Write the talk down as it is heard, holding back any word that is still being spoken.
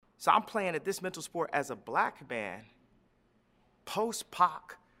So I'm playing at this mental sport as a black man,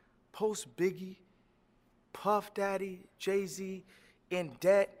 post-Pac, post-Biggie, Puff Daddy, Jay-Z, in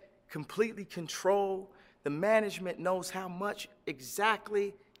debt, completely controlled. The management knows how much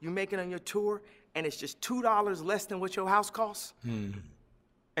exactly you're making on your tour, and it's just $2 less than what your house costs. And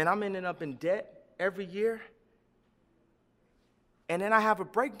I'm ending up in debt every year. And then I have a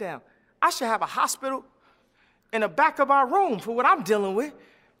breakdown. I should have a hospital in the back of our room for what I'm dealing with.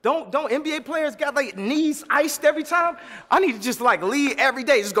 Don't NBA players got like knees iced every time? I need to just like leave every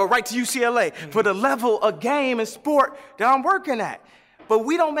day, just go right to UCLA for the level of game and sport that I'm working at. But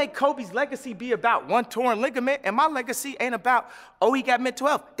we don't make Kobe's legacy be about one torn ligament, and my legacy ain't about, oh, he got mental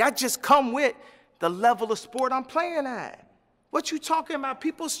health. That just come with the level of sport I'm playing at. What you talking about?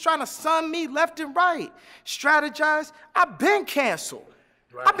 People's trying to sun me left and right. Strategize. I've been canceled.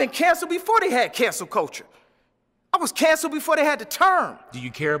 Right. I've been canceled before they had cancel culture. I was canceled before they had the term. Do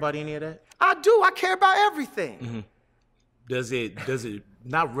you care about any of that? I do. I care about everything. Mm-hmm. Does it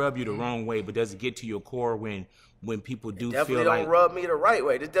not rub you the wrong way, but does it get to your core when people do feel like... Definitely don't rub me the right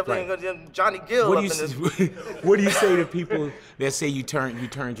way. This definitely ain't gonna get Johnny Gill up in this. What do you say to people that say you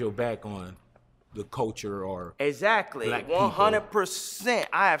turned your back on the culture or exactly black 100%.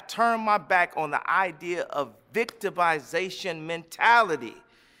 I have turned my back on the idea of victimization mentality.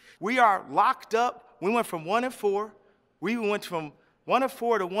 We are locked up. We went from 1-4. We went from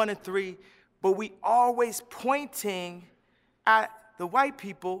 1-4 to 1-3, but we always pointing at the white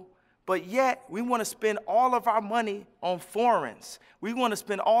people, but yet we want to spend all of our money on foreigns. We want to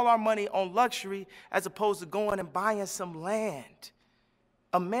spend all our money on luxury as opposed to going and buying some land.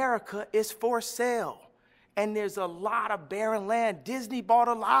 America is for sale, and there's a lot of barren land. Disney bought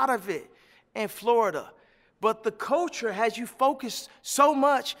a lot of it in Florida. But the culture has you focused so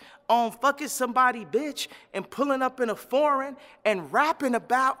much on fucking somebody bitch and pulling up in a foreign and rapping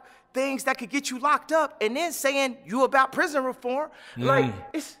about things that could get you locked up and then saying you about prison reform. Like,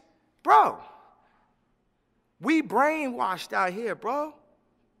 it's, bro, we brainwashed out here, bro.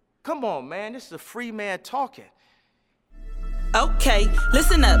 Come on, man, this is a free man talking. Okay,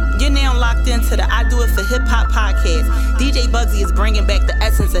 listen up. You're now locked into the I Do It For Hip Hop podcast. DJ Bugsy is bringing back the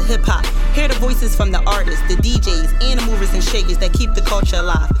essence of hip hop. Hear the voices from the artists, the DJs, and the movers and shakers that keep the culture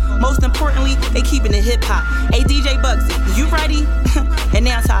alive. Most importantly, they keeping it hip hop. Hey, DJ Bugsy, you ready? And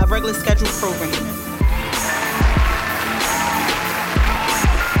now to our regular scheduled programming.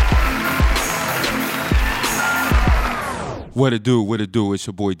 What it do? It's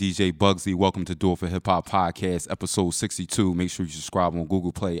your boy DJ Bugsy. Welcome to Do It For Hip Hop Podcast, episode 62. Make sure you subscribe on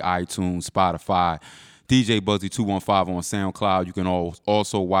Google Play, iTunes, Spotify. DJ Bugsy 215 on SoundCloud. You can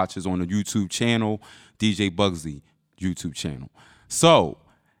also watch us on the YouTube channel, DJ Bugsy YouTube channel. So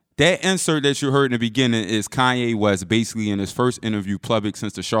that insert that you heard in the beginning is Kanye West, basically in his first interview public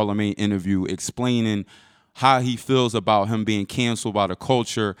since the Charlemagne interview, explaining how he feels about him being canceled by the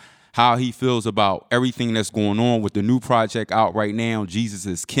culture, how he feels about everything that's going on with the new project out right now, Jesus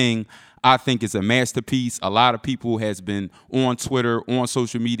is King. I think it's a masterpiece. A lot of people has been on Twitter, on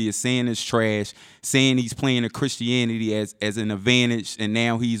social media saying it's trash, saying he's playing the Christianity as an advantage, and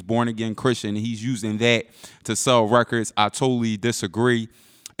now he's born again Christian, and he's using that to sell records. I totally disagree.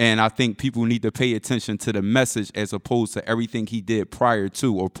 And I think people need to pay attention to the message as opposed to everything he did prior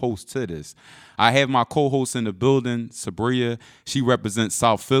to or post to this. I have my co-host in the building, Sabria. She represents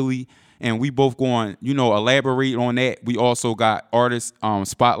South Philly. And we both going, elaborate on that. We also got artist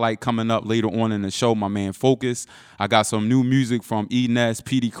spotlight coming up later on in the show. My man Focus. I got some new music from E-Ness,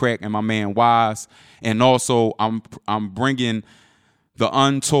 PD Crack, and my man Wise. And also I'm bringing the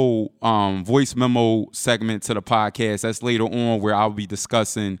Untold voice memo segment to the podcast. That's later on where I'll be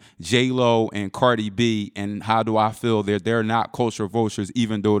discussing J-Lo and Cardi B and how do I feel that they're not culture vultures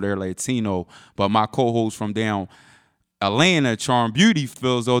even though they're Latino. But my co-host from down Atlanta, Charm Beauty,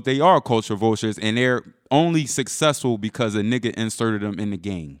 feels though they are culture vultures and they're only successful because a nigga inserted them in the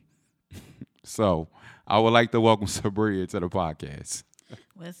game. So I would like to welcome Sabria to the podcast.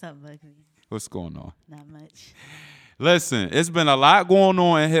 What's up, Bugsy? What's going on? Not much. Listen, it's been a lot going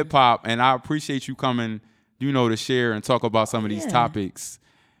on in hip-hop, and I appreciate you coming, to share and talk about some of these topics.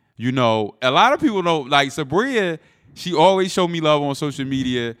 A lot of people know, like Sabria, she always showed me love on social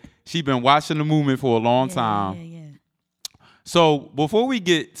media. She been watching the movement for a long time. Yeah. So before we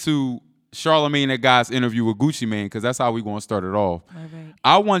get to Charlemagne that guy's interview with Gucci Mane, because that's how we going to start it off, Right.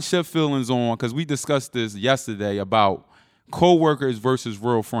 I want your feelings on, because we discussed this yesterday about co-workers versus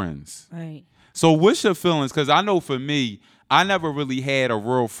real friends. Right. So what's your feelings? Because I know for me, I never really had a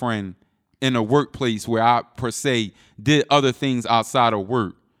real friend in a workplace where I, per se, did other things outside of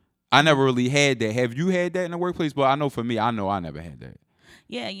work. I never really had that. Have you had that in the workplace? But I know for me, I never had that.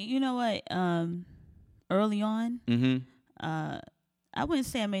 Yeah, you know what? Early on, I wouldn't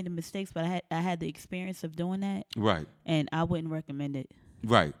say I made the mistakes, but I had the experience of doing that, Right. and I wouldn't recommend it.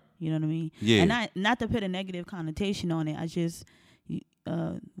 Right. You know what I mean? Yeah. And not to put a negative connotation on it. I just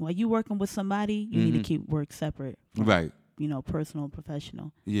while you working with somebody, you need to keep work separate. From, Right. You know, personal and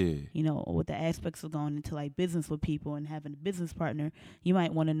professional. Yeah. You know, with the aspects of going into like business with people and having a business partner, you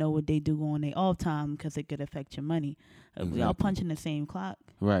might want to know what they do on their off time because it could affect your money. We all punching the same clock.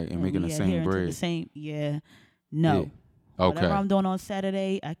 Right. And making the we same adhering to bread. The same, no. Yeah. Okay. Whatever I'm doing on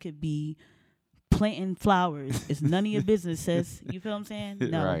Saturday, I could be planting flowers. It's none of your business, sis. You feel what I'm saying?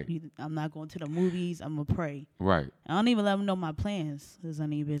 No, Right. I'm not going to the movies. I'm going to pray. Right. I don't even let them know my plans. It's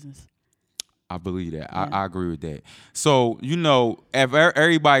none of your business. I believe that. Yeah. I agree with that. So, you know, if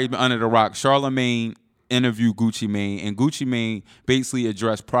everybody been under the rock, Charlamagne interviewed Gucci Mane, and Gucci Mane basically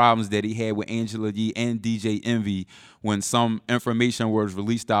addressed problems that he had with Angela Yee and DJ Envy when some information was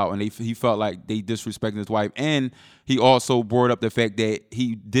released out, and he felt like they disrespected his wife. And he also brought up the fact that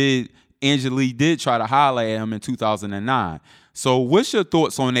Angela Yee did try to holler at him in 2009. So what's your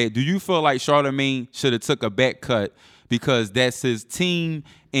thoughts on that? Do you feel like Charlamagne should have took a back cut because that's his team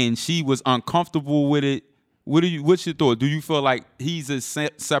and she was uncomfortable with it? What's your thought? Do you feel like he's a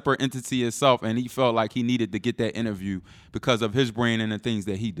separate entity himself and he felt like he needed to get that interview because of his brand and the things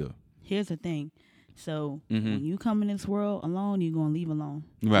that he do? Here's the thing. So when you come in this world alone, you're going to leave alone.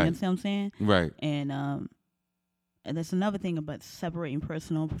 Right. You understand what I'm saying? Right. And that's another thing about separating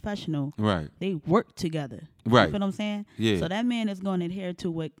personal and professional. Right. They work together. Right. You feel what I'm saying? Yeah. So that man is going to adhere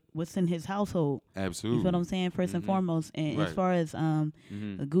to what's in his household. Absolutely. You feel what I'm saying? First and foremost. And Right. as far as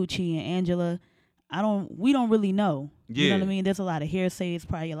Gucci and Angela, we don't really know. Yeah. You know what I mean? There's a lot of hearsay. It's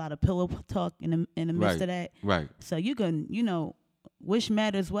probably a lot of pillow talk in the midst Right. of that. Right. So you can, wish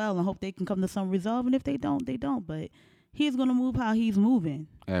matters well and hope they can come to some resolve. And if they don't, they don't. But he's going to move how he's moving.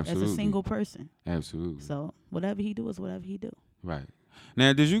 Absolutely. As a single person. Absolutely. So whatever he do is whatever he do. Right.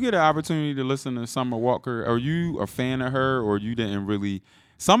 Now, did you get an opportunity to listen to Summer Walker? Are you a fan of her, or you didn't really?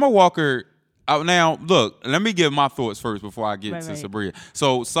 Summer Walker. Now, look, let me give my thoughts first before I get to Sabria.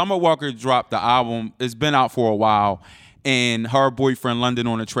 So, Summer Walker dropped the album. It's been out for a while, and her boyfriend London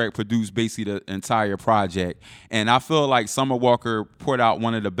on the track produced basically the entire project. And I feel like Summer Walker put out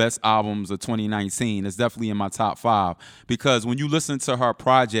one of the best albums of 2019. It's definitely in my top 5 because when you listen to her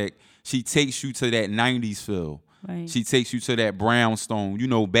project, she takes you to that 90s feel. Right. She takes you to that brownstone,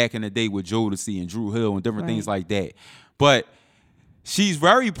 back in the day with Jodeci and Drew Hill and different things like that. But she's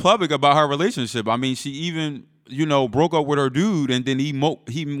very public about her relationship. I mean, she even, broke up with her dude, and then he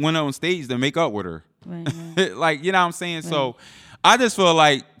went on stage to make up with her. Right. Like, you know what I'm saying? Right. So I just feel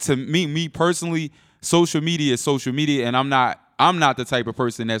like, to me personally, social media is social media, and I'm not the type of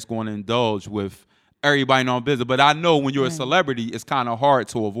person that's going to indulge with everybody knowing business. But I know when you're a celebrity, it's kind of hard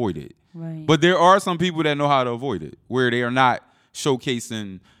to avoid it. Right. But there are some people that know how to avoid it, where they are not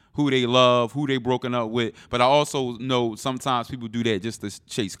showcasing who they love, who they broken up with. But I also know sometimes people do that just to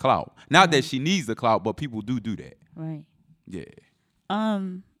chase clout. Not that she needs the clout, but people do that. Right. Yeah.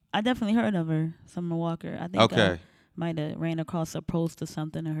 I definitely heard of her, Summer Walker. I think I might have ran across a post or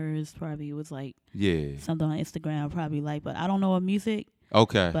something of hers. Probably it was like something on Instagram. Probably like, but I don't know her music.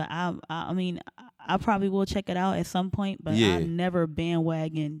 Okay. But I mean, I probably will check it out at some point. But I never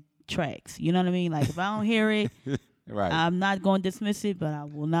bandwagon tracks. You know what I mean? Like if I don't hear it. Right. I'm not going to dismiss it, but I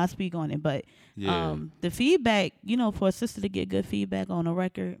will not speak on it. But the feedback, for a sister to get good feedback on a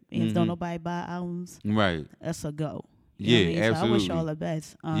record and don't nobody buy albums, right? That's a go. You know what I mean? Absolutely. So I wish absolutely. all the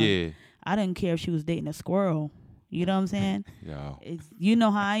best. I didn't care if she was dating a squirrel. You know what I'm saying? You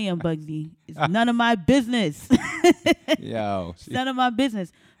know how I am, Bugsy. It's none of my business. It's none of my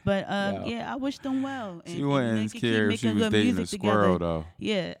business. But I wish them well. She wouldn't care if she was dating a squirrel, though.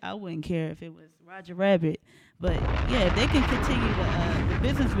 Yeah, I wouldn't care if it was Roger Rabbit. But if they can continue the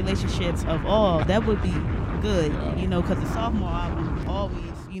business relationships of all, that would be good. Because the sophomore album always,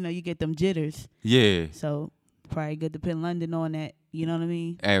 you get them jitters. Yeah. So probably good to put London on that. You know what I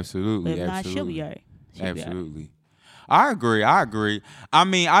mean? Absolutely. But if not, she'll be all right. Absolutely. I agree. I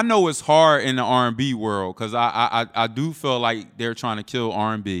mean, I know it's hard in the R&B world because I do feel like they're trying to kill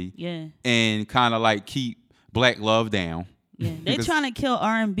R&B. Yeah. And kind of like keep black love down. Yeah. They're trying to kill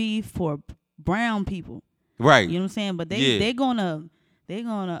R&B for brown people. Right. You know what I'm saying? But they're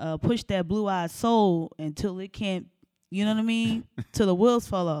gonna push that Blue Eyed Soul until it can't, you know what I mean? Till the wheels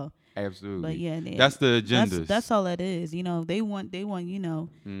fall off. Absolutely. But that's the agenda. That's all it is. They want they want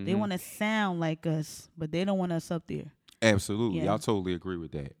to sound like us, but they don't want us up there. Absolutely. Yeah. I totally agree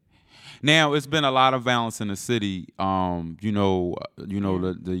with that. Now it's been a lot of violence in the city.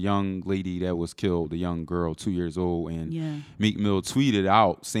 The young lady that was killed, the young girl, 2 years old, and Meek Mill tweeted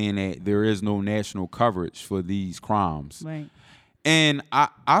out saying that there is no national coverage for these crimes. Right. And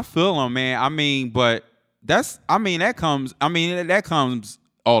I feel him, man. I mean, but that comes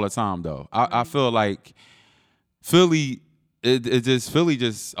all the time though. I feel like Philly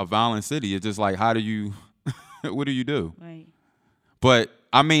just a violent city. It's just like, how do you what do you do? Right. But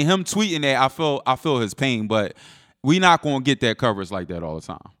I mean, him tweeting that, I feel his pain, but we not gonna get that coverage like that all the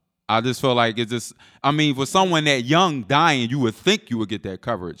time. I just feel like it's just, I mean, for someone that young dying, you would think you would get that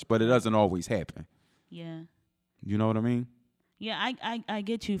coverage, but it doesn't always happen. Yeah. You know what I mean? Yeah, I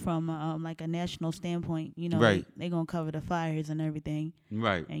get you from like a national standpoint. You know, right. They gonna cover the fires and everything.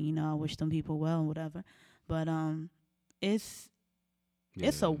 Right. And I wish them people well and whatever. But it's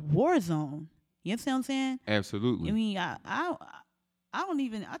a war zone. You understand what I'm saying? Absolutely. I mean, I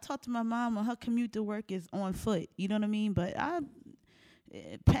talk to my mom when her commute to work is on foot. You know what I mean? But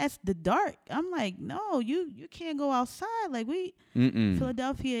past the dark, I'm like, no, you can't go outside. Like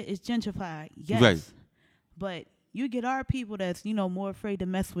Philadelphia is gentrified, yes. Right. But you get our people that's, more afraid to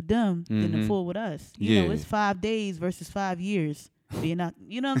mess with them than to fool with us. You know, it's 5 days versus 5 years. Being out,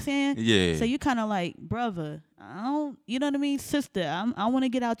 you know what I'm saying? Yeah. So you kind of like, brother, I don't, you know what I mean? Sister, I want to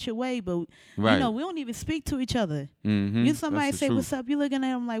get out your way, but, we don't even speak to each other. Mm-hmm. Somebody say, what's up? You looking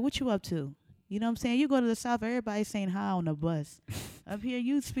at them like, what you up to? You know what I'm saying? You go to the South, everybody's saying hi on the bus. Up here,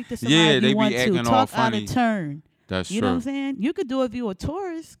 you speak to somebody you want to. Talk out of turn. That's true. You know what I'm saying? You could do it if you a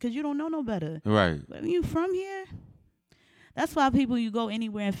tourist because you don't know no better. Right. But when you from here, that's why you go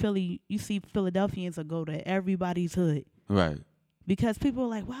anywhere in Philly, you see Philadelphians will go to everybody's hood. Right. Because people are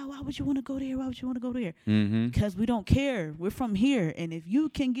like, wow, why would you want to go there? Why would you want to go there? Mm-hmm. Because we don't care. We're from here. And if you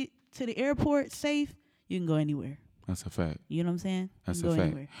can get to the airport safe, you can go anywhere. That's a fact. You know what I'm saying? That's a fact.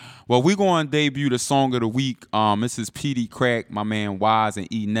 Anywhere. Well, we're going to debut the song of the week. This is Petey Crack, my man Wise,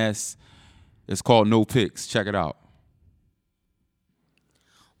 and E. Ness. It's called No Pics. Check it out.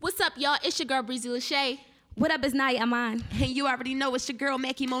 What's up, y'all? It's your girl, Breezy Lachey. What up, it's Naya Aman. And you already know it's your girl,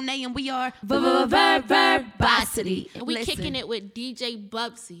 Mackie Monet, and we are Verbosity. And we kicking it with DJ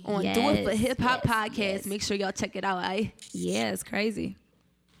Bubsy. On Do It For Hip Hop Podcast. Yes. Make sure y'all check it out, Yeah, it's crazy.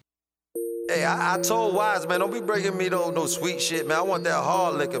 Hey, I told Wise, man, don't be bringing me no sweet shit, man. I want that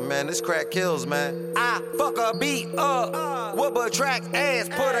hard liquor, man. This crack kills, man. I fuck a beat up, whoop a track ass,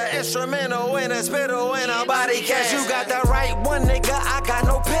 put an instrumental in a spittle in a body cast. You got the right one, nigga, I got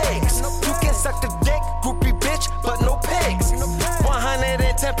no pigs. You can suck the dick, groupie bitch, but no pigs.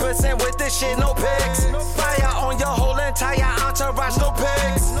 110% with this shit, no pigs. Fire on your whole entire entourage, no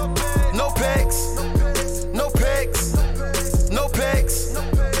pigs. No pigs. No pigs. No pigs.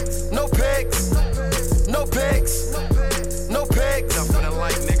 No pigs, no pigs, no pigs, nothing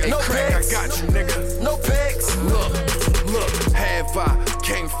like nigga. No crack, pigs. I got you, nigga. No pigs. Look, have I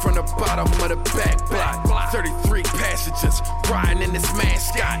came from the bottom of the back block. 33 passengers riding in this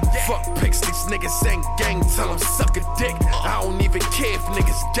mascot. Fuck pics, these niggas ain't gang, tell them suck a dick. I don't even care if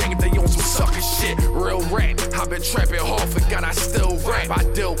niggas gang, they on some sucker shit. Real rap, I been trapping hard, forgot I still rap. I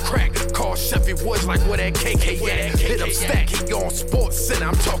deal crack, call Chevy Woods like where that KK at. Hit him stack, he on Sports Center,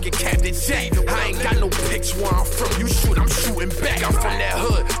 I'm talking Captain Jack. I ain't got no pics where I'm from, you shoot, I'm shooting back. I'm from that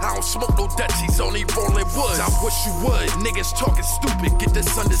hood, I don't smoke no Dutchies, only rolling woods. I wish you would, niggas talking stupid, get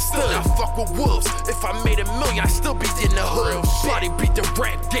this understood. I fuck with wolves, if I made $1 million, I still be in the hood. Body beat the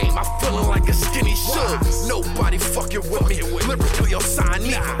rap game, I'm feeling like a skinny should. Nobody fucking with me, lyrically or sign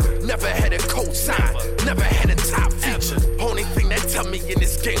either. Never had a co-sign, never had a top feature. Only thing that tell me in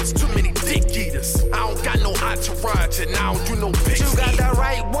this game is too many dick eaters. I don't got no entourage and I don't do no pics. You got the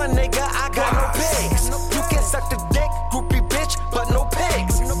right one, nigga, I got no pigs. You can suck the dick, groupie bitch, but no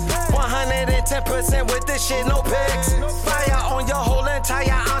pigs. 110% with this shit, no pigs. Fire on your whole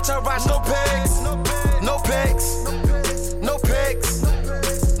entire entourage, no pigs. No pigs. No pigs.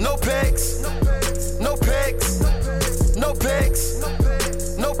 No pigs. No pigs. No pigs.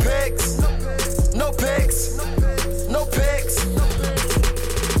 No pigs. No pigs. No pigs.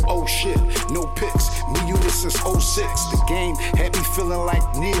 Oh shit, no pics. Me unit since 06. The game had me feeling like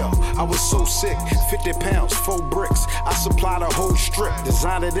Neo. I was so sick. 50 pounds, 4 bricks. I supply the whole strip.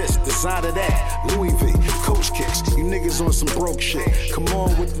 Designer this, designer that. Louis V, Coach kicks. You niggas on some broke shit. Come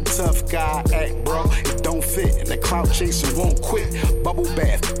on with the tough guy act, bro. It don't fit, and the clout chasing won't quit. Bubble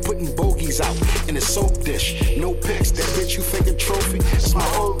bath, putting bogeys out in a soap dish. No pics. That bitch you fake a trophy. It's my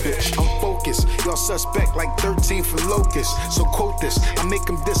old bitch. I'm focused. Y'all suspect like 13 for locusts. So quote this. I make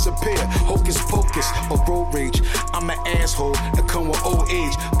them disappear. Hocus pocus or road rage. I'm an asshole that come with old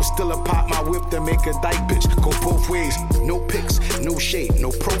age. but still I pop my whip to make a dyke bitch. Go both ways, no pics, no shade,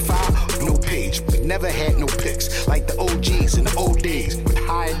 no profile, no page. But never had no pics, like the OGs in the old days. But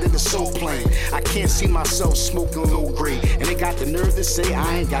higher than the soul plane, I can't see myself smoking low grade. And they got the nerve to say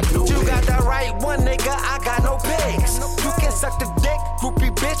I ain't got no. You got the right one, nigga, I got no pigs. You can suck the dick, groupie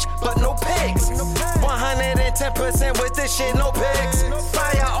bitch, but no pigs. 110% with this shit, no pigs.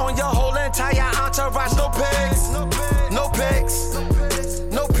 Fire on your whole entire entourage, no pigs. No pigs.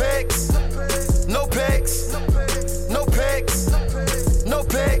 No pigs. No pigs. No pigs. No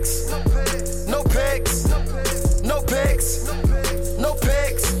pigs. No pigs. No pigs. No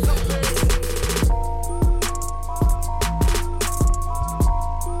pigs.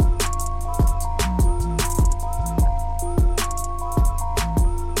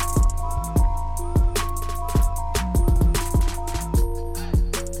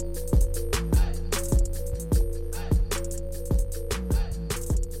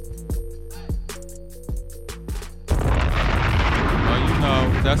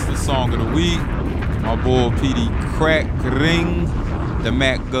 That's the song of the week. My boy PD Crack Ring, the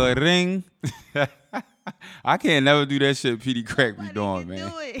Mac Ring. I can't never do that shit PD Crack be doing,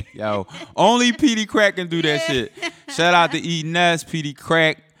 man. Yo, only PD Crack can do that shit. Shout out to E Ness, PD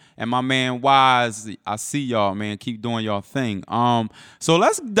Crack, and my man Wise. I see y'all, man. Keep doing y'all thing. So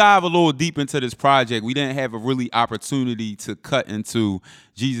let's dive a little deep into this project. We didn't have a really opportunity to cut into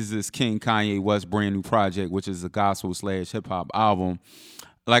Jesus is King Kanye West brand new project, which is a gospel/hip hop album.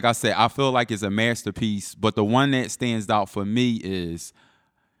 Like I said, I feel like it's a masterpiece, but the one that stands out for me is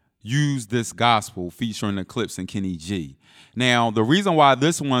Use This Gospel featuring the Clipse and Kenny G. Now, the reason why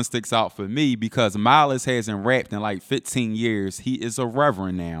this one sticks out for me, because Miles hasn't rapped in like 15 years. He is a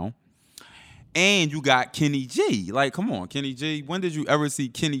reverend now. And you got Kenny G. Like, come on, Kenny G. When did you ever see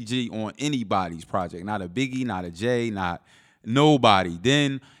Kenny G on anybody's project? Not a Biggie, not a Jay, not nobody.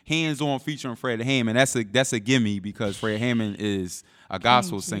 Then Hands On featuring Fred Hammond. That's a gimme because Fred Hammond is a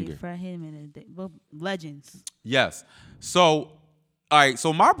gospel singer. Fred Hammond and legends. Yes. So, all right.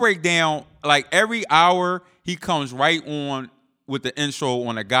 So my breakdown, like every hour, he comes right on with the intro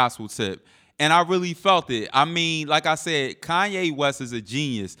on a gospel tip. And I really felt it. I mean, like I said, Kanye West is a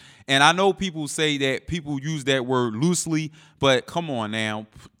genius. And I know people say that people use that word loosely, but come on now.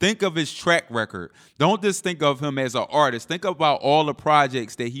 Think of his track record. Don't just think of him as an artist. Think about all the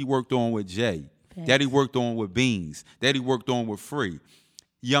projects that he worked on with Jay, that he worked on with Beans, that he worked on with Free,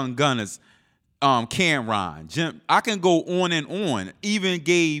 Young Gunners, Cameron, Jim. I can go on and on. Even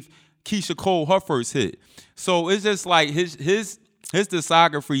gave Keisha Cole her first hit. So it's just like his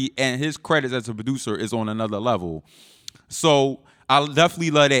discography and his credits as a producer is on another level. So I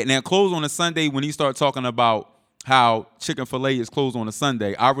definitely love that. Now, close on a Sunday, when he started talking about how Chick-fil-A is closed on a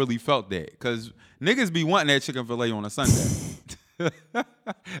Sunday, I really felt that. Because niggas be wanting that Chick-fil-A on a Sunday.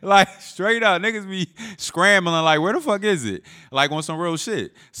 Like, straight up, niggas be scrambling like, where the fuck is it? Like, on some real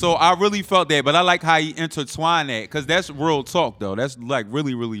shit. So I really felt that, but I like how he intertwined that, because that's real talk, though. That's, like,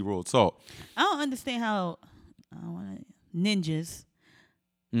 really, really real talk. I don't understand how ninjas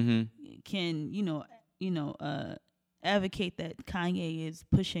can, advocate that Kanye is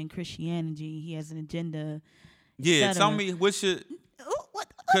pushing Christianity. He has an agenda. Yeah, tell me, what's your...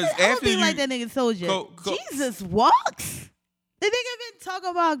 Because after you... like that nigga soldier. Jesus walks? The nigga been talking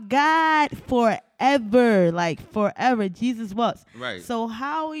about God forever. Like, forever. Jesus walks. Right. So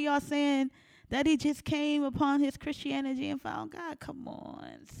how are y'all saying that he just came upon his Christianity and found God? Come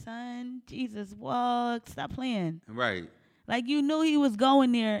on, son. Jesus walks. Stop playing. Right. Like, you knew he was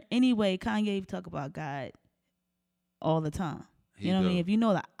going there anyway. Kanye talk about God all the time. You know what I mean? If you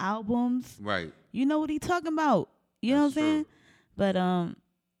know the albums, right, you know what he talking about. You know what I'm saying? But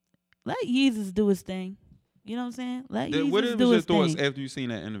let Jesus do his thing. You know what I'm saying? Let Jesus do his thing. What was your thoughts after you seen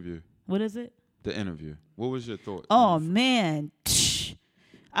that interview? What is it? The interview. What was your thoughts? Oh, man.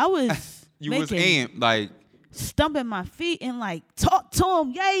 I was you was amped, like stumping my feet and like talk to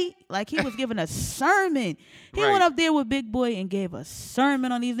him, yay. Like he was giving a sermon. He went up there with Big Boy and gave a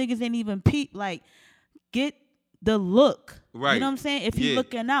sermon on these niggas ain't even peep. Like, get the look. Right. You know what I'm saying? If you're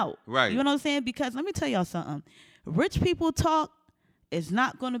looking out. Right. You know what I'm saying? Because let me tell y'all something. Rich people talk is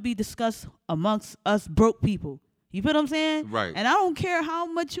not going to be discussed amongst us broke people. You feel what I'm saying? Right. And I don't care how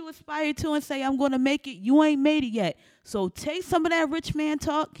much you aspire to and say, I'm going to make it. You ain't made it yet. So take some of that rich man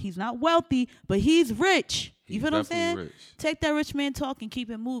talk. He's not wealthy, but he's rich. You feel what I'm saying? Rich. Take that rich man talk and keep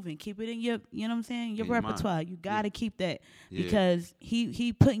it moving. Keep it in your, you know what I'm saying, your repertoire. Mind. You got to keep that because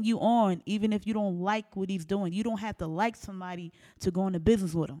he putting you on even if you don't like what he's doing. You don't have to like somebody to go into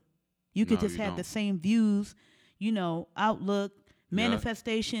business with him. You could just have the same views, outlook,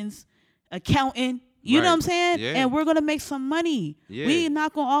 manifestations, accounting. You know what I'm saying? Yeah. And we're gonna make some money. Yeah. We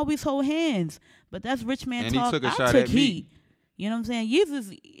not gonna always hold hands. But that's rich man and talk. He took a shot at heat. You know what I'm saying?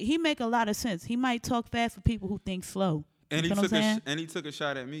 Yeezus, he make a lot of sense. He might talk fast for people who think slow. And he took a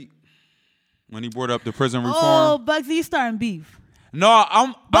shot at Meek when he brought up the prison reform. Oh, Bugsy, you starting beef. No,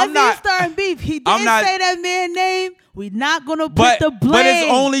 I'm not starting beef. He didn't say that man's name. We're not gonna put the blame. But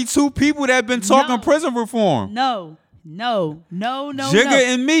it's only two people that have been talking prison reform. No.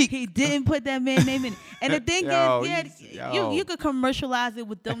 Jigga and Meek. He didn't put that man's name in. And the thing is, you could commercialize it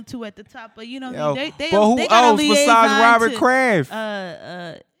with them two at the top, but you know, they but who else besides Robert Kraft?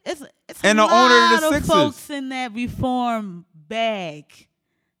 It's and a the owner lot of the Sixers. Folks in that reform bag.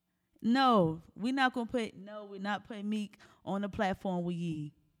 No, we're not putting Meek on the platform with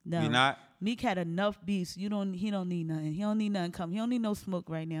Ye. No, we not. Meek had enough beefs. He don't need nothing. He don't need nothing coming. He don't need no smoke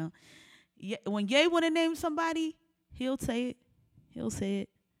right now. When Ye want to name somebody, he'll say it.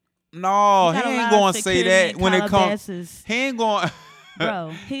 No, he ain't going to say that when it comes. He ain't going.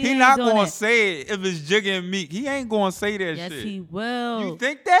 Bro, he not going to say it if it's Jigga and Meek. He ain't going to say that shit. Yes, he will. You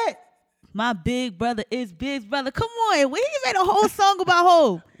think that? My big brother is Big's brother. Come on. He made a whole song about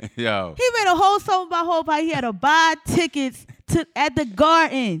Hov. Yo. He made a whole song about Hov, how he had to buy tickets at the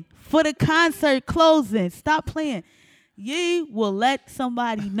Garden for the concert closing. Stop playing. Ye will let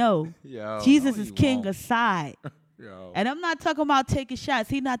somebody know. Yo, Jesus is king aside. Yo. And I'm not talking about taking shots.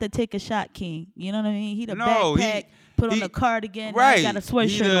 He not the take a shot king. You know what I mean? He the backpack, put on the cardigan, right. Got a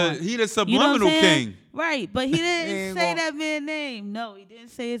sweatshirt on. He the subliminal king. Right, but he didn't say that man's name. No, he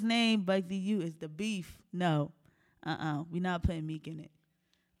didn't say his name. Bugsy, you is the beef. No, we not putting Meek in it.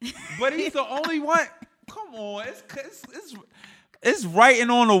 But he's the only one. Come on, it's writing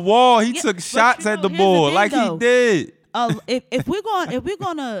on the wall. He took shots at the board like he did. If we're gonna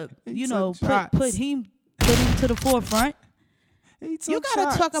put him to the forefront, you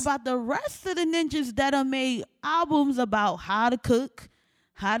gotta talk about the rest of the ninjas that have made albums about how to cook,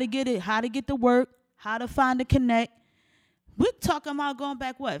 how to get to work, how to find a connect. We're talking about going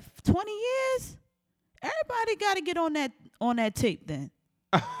back 20 years? Everybody gotta get on that tape then.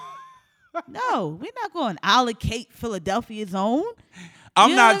 No, we're not going to allocate Philadelphia's own.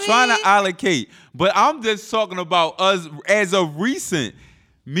 I'm not trying to allocate, but I'm just talking about us as of recent.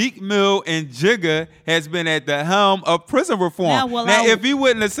 Meek Mill and Jigga has been at the helm of prison reform. Now, if he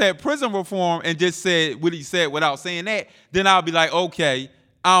wouldn't have said prison reform and just said what he said without saying that, then I'll be like, okay,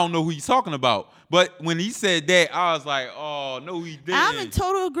 I don't know who he's talking about. But when he said that, I was like, oh, no, he didn't. I'm in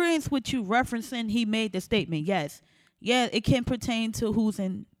total agreement with you referencing he made the statement, yes. Yeah, it can pertain to who's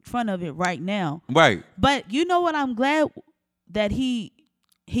in front of it right now. Right. But you know what? I'm glad that he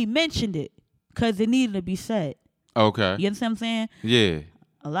mentioned it because it needed to be said. Okay. You understand what I'm saying? Yeah.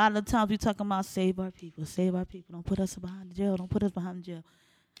 A lot of the times we talking about save our people. Don't put us behind the jail. Don't put us behind the jail.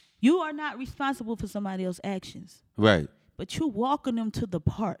 You are not responsible for somebody else's actions. Right. But you walking them to the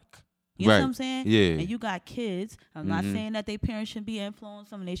park. You know what I'm saying? Yeah. And you got kids. I'm not saying that their parents shouldn't be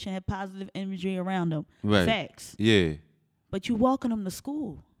influencing them. They should have positive imagery around them. Right. Facts. Yeah. But you walking them to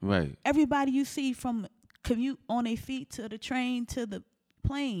school. Right. Everybody you see from commute on their feet to the train to the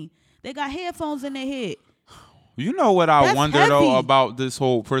plane, they got headphones in their head. You know what I wonder though about this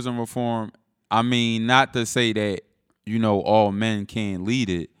whole prison reform? I mean, not to say that, all men can't lead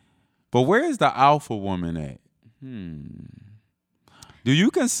it, but where is the alpha woman at? Do you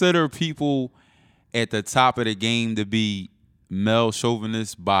consider people at the top of the game to be male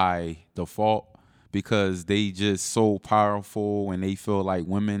chauvinists by default because they just so powerful and they feel like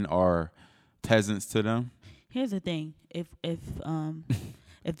women are peasants to them? Here's the thing. If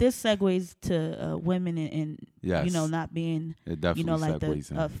this segues to women and yes. Not being like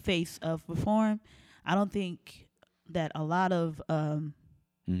the face of reform, I don't think that a lot of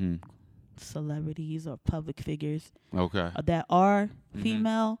celebrities or public figures that are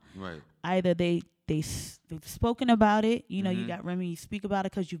female, right? Either they've spoken about it. You got Remy speak about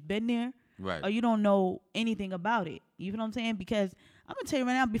it because you've been there, right? Or you don't know anything about it. You know what I'm saying? Because I'm gonna tell you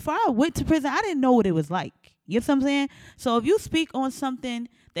right now, before I went to prison, I didn't know what it was like. You know what I'm saying? So if you speak on something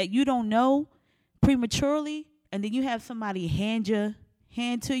that you don't know prematurely, and then you have somebody hand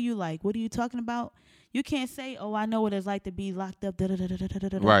to you, like, what are you talking about? You can't say, oh, I know what it's like to be locked up,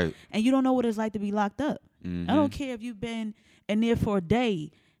 right? And you don't know what it's like to be locked up. I don't care if you've been in there for a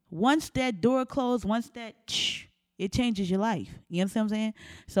day. Once that door closed, it changes your life. You understand what I'm saying?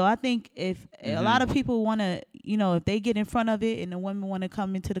 So I think if a lot of people want to, if they get in front of it and the women want to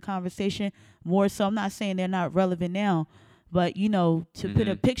come into the conversation more so, I'm not saying they're not relevant now, but, to put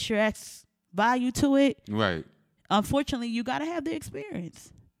a picturesque value to it, right? Unfortunately, you got to have the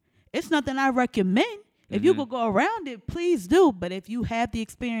experience. It's nothing I recommend. If you could go around it, please do. But if you have the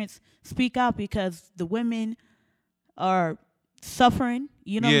experience, speak out, because the women are suffering.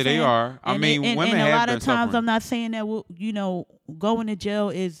 You know what I'm saying? They are. I mean, women and have a lot been of times, suffering. I'm not saying that, going to jail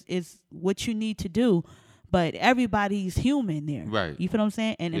is what you need to do. But everybody's human there. Right. You feel what I'm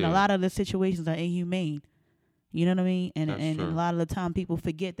saying? And a lot of the situations are inhumane. You know what I mean? And a lot of the time people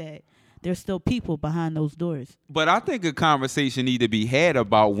forget that there's still people behind those doors. But I think a conversation need to be had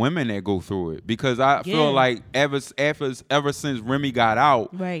about women that go through it, because I feel like ever since Remy got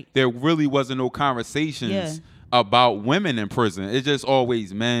out, there really wasn't no conversations about women in prison. It's just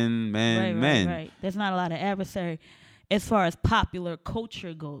always men. Right. There's not a lot of adversary as far as popular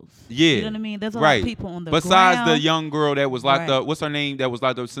culture goes. Yeah. You know what I mean? There's a lot of people on the Besides ground. the young girl that was locked up, what's her name, that was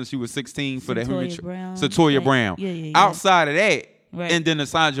locked up since she was 16 for the Brown. Satoya Brown. Yeah. Outside of that, and then the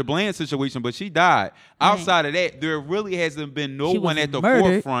Sandra Bland situation, but she died. Outside of that, there really hasn't been no one at the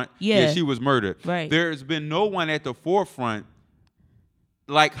forefront. Yeah, she was murdered. Right. There's been no one at the forefront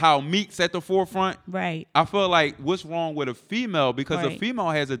like how Meek's at the forefront. Right. I feel like what's wrong with a female, because a female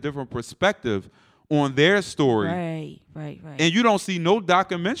has a different perspective on their story. Right. And you don't see no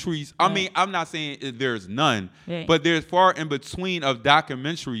documentaries. I mean, I'm not saying there's none, but there's far in between of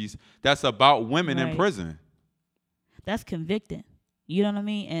documentaries that's about women in prison. That's convicting. You know what I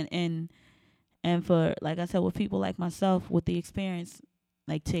mean? And for, like I said, with people like myself with the experience,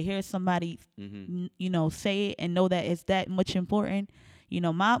 like to hear somebody, say it and know that it's that much important.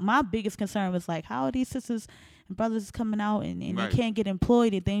 My biggest concern was like, how are these sisters and brothers coming out and they can't get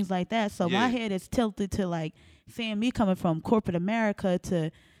employed and things like that. So my head is tilted to like seeing me coming from corporate America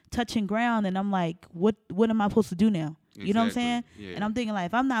to touching ground, and I'm like, what am I supposed to do now? You know what I'm saying? Yeah. And I'm thinking, like,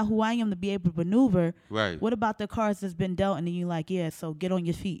 if I'm not who I am to be able to maneuver, what about the cards that's been dealt? And then you're like, so get on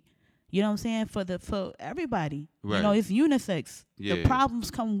your feet. You know what I'm saying? For everybody. It's unisex. Yeah. The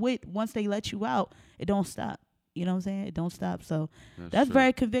problems come with, once they let you out, it don't stop. You know what I'm saying? It don't stop. So that's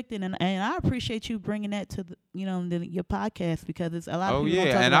very convicting, and I appreciate you bringing that to your podcast, because it's a lot of people.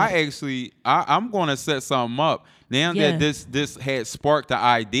 And I'm going to set something up now that this had sparked the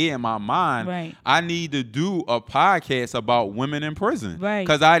idea in my mind. Right. I need to do a podcast about women in prison, right?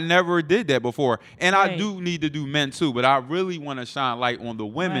 Because I never did that before, and I do need to do men too. But I really want to shine light on the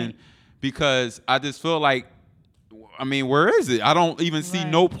women, because I just feel like, I mean, where is it? I don't even see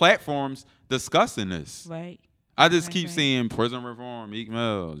no platforms discussing this. Right. I just keep seeing prison reform, Meek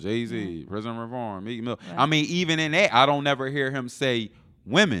Mill, Jay-Z, prison reform, Meek Mill. I mean, even in that, I don't never hear him say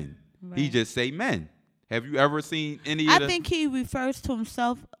women. He just say men. Have you ever seen any of I think he refers to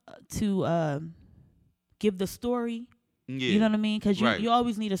himself to give the story. Yeah. You know what I mean? Because you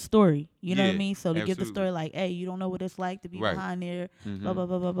always need a story. You know what I mean? So to give the story like, hey, you don't know what it's like to be behind there, blah, blah,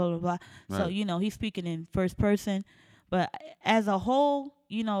 blah, blah, blah, blah. So, he's speaking in first person. But as a whole,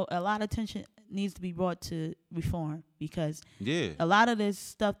 a lot of attention needs to be brought to reform, because a lot of this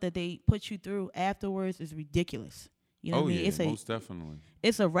stuff that they put you through afterwards is ridiculous. You know what I mean? Most definitely.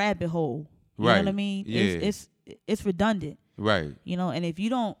 It's a rabbit hole. You know what I mean? Yeah. It's redundant. Right. And if you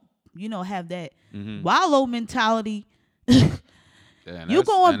don't, have that wallow mentality, you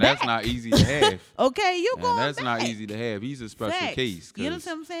going back. That's not easy to have. Okay, you going back. That's not easy to have. He's a special case. You know what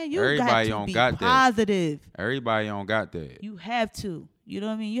I'm saying? Everybody got to be got positive. That. Everybody don't got that. You have to. You know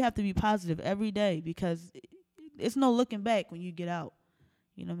what I mean? You have to be positive every day, because it's no looking back when you get out.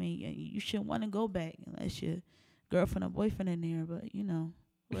 You know what I mean? You shouldn't want to go back unless your girlfriend or boyfriend in there, but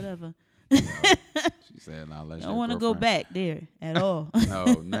whatever. She said, "Now let's." Don't want to go back there at all.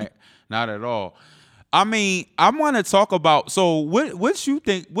 No, not at all. I mean, I want to talk about. So, what you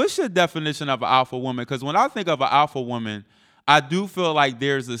think? What's your definition of an alpha woman? Because when I think of an alpha woman, I do feel like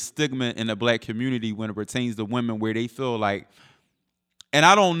there's a stigma in the black community when it pertains to women, where they feel like. And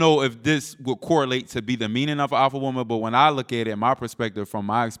I don't know if this would correlate to be the meaning of an alpha woman, but when I look at it, my perspective from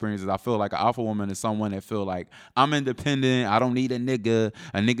my experiences, I feel like an alpha woman is someone that feel like, I'm independent, I don't need a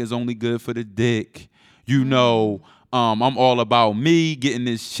nigga's only good for the dick, I'm all about me getting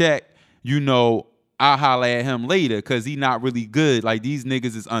this check, I'll holler at him later because he not really good. Like, these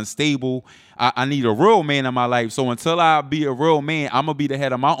niggas is unstable. I need a real man in my life. So until I be a real man, I'm going to be the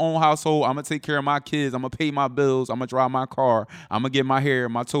head of my own household. I'm going to take care of my kids. I'm going to pay my bills. I'm going to drive my car. I'm going to get my hair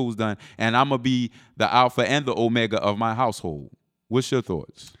and my toes done. And I'm going to be the alpha and the omega of my household. What's your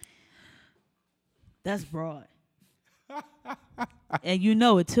thoughts? That's broad. And you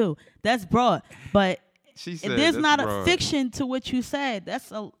know it too. That's broad. But there's not broad. A fiction to what you said.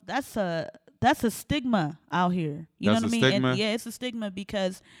 That's a stigma out here. You know what I mean? And it's a stigma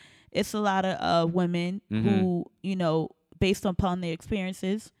because it's a lot of women who, based upon their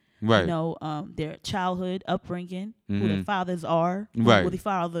experiences, their childhood upbringing, who their fathers are, who their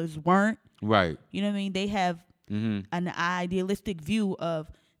fathers weren't. Right. You know what I mean? They have an idealistic view of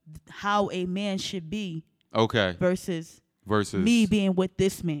how a man should be. Okay. Versus me being with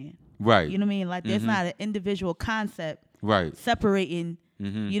this man. Right. You know what I mean? Like there's not an individual concept. Right. Separating.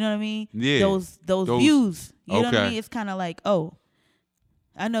 You know what I mean? Yeah. Those views. You know what I Okay. mean? It's kind of like, oh,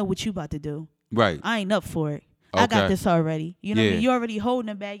 I know what you about to do. Right. I ain't up for it. Okay. I got this already. You know what I Yeah. mean? You already holding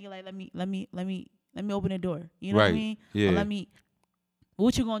the bag. You're like, let me open the door. You know what I Right. mean? Yeah. Or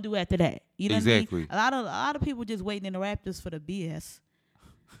what you gonna do after that? You know Exactly. what I mean? A lot of people just waiting in the Raptors for the BS.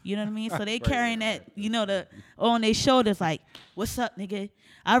 You know what I mean? So they carrying that, on their shoulders like, what's up, nigga?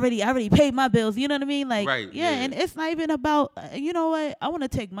 I already paid my bills. You know what I mean? Like, Right, yeah, yeah. and it's not even about, you know what? I want to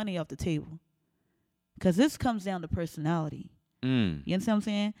take money off the table. Because this comes down to personality. You understand what I'm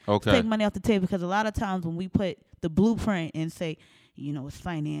saying? Okay. Take money off the table because a lot of times when we put the blueprint and say, it's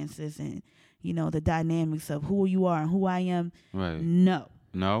finances and, the dynamics of who you are and who I am. Right. No.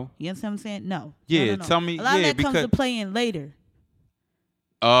 No? You understand what I'm saying? No. Yeah, No. tell me. A lot of that comes to play in later.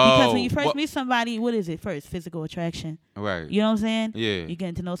 Because when you first meet somebody, what is it first? Physical attraction. Right. You know what I'm saying? Yeah. You're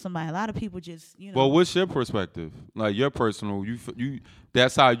getting to know somebody. A lot of people just, Well, what's your perspective? Like your personal, you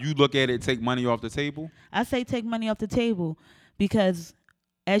that's how you look at it, take money off the table? I say take money off the table because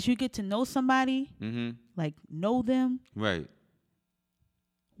as you get to know somebody, like know them, right.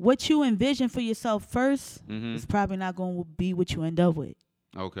 What you envision for yourself first is probably not going to be what you end up with.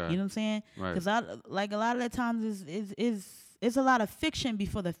 Okay. You know what I'm saying? Right. Because a lot of the times is a lot of fiction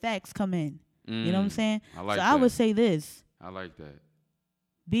before the facts come in. You know what I'm saying? I like so that. I would say this. I like that.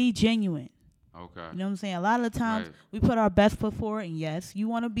 Be genuine. Okay. You know what I'm saying? A lot of the times we put our best foot forward, and yes, you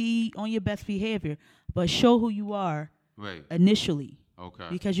want to be on your best behavior, but show who you are initially. Okay.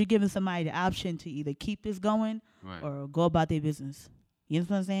 Because you're giving somebody the option to either keep this going or go about their business. You know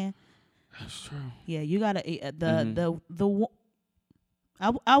what I'm saying? That's true. Yeah, you gotta I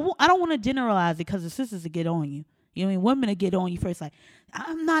don't want to generalize it because the sisters will get on you. You know what I mean? Women will get on you first, like,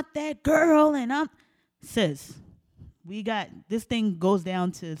 I'm not that girl, and sis. We got this thing goes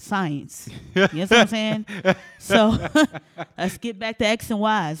down to science. You know what I'm saying? So let's get back to X and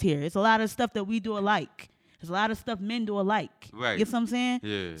Y's here. It's a lot of stuff that we do alike. There's a lot of stuff men do alike. Right. You know what I'm saying?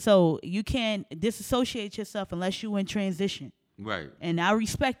 Yeah. So you can't disassociate yourself unless you in transition. Right. And I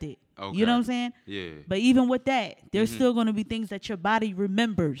respect it. Okay. You know what I'm saying? Yeah. But even with that, there's still going to be things that your body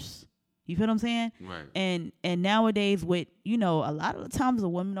remembers. You feel what I'm saying? Right. And nowadays with, a lot of the times the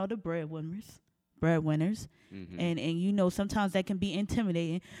women are the breadwinners. And sometimes that can be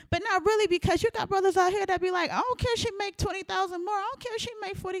intimidating. But not really, because you got brothers out here that be like, I don't care if she make 20,000 more. I don't care if she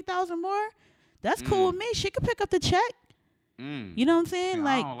make 40,000 more. That's cool with me. She could pick up the check. You know what I'm saying?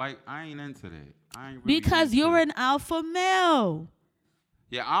 See, I ain't into that. I ain't really because you're an alpha male.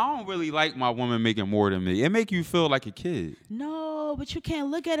 Yeah, I don't really like my woman making more than me. It make you feel like a kid. No, but you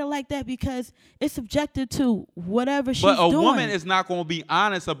can't look at it like that because it's subjected to whatever she's doing. But a woman is not going to be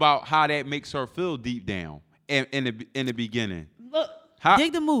honest about how that makes her feel deep down in the beginning. Look,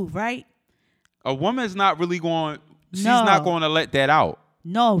 dig the move, right? A woman is not really going. She's not going to let that out.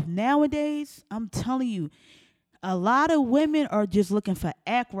 No, nowadays I'm telling you, a lot of women are just looking for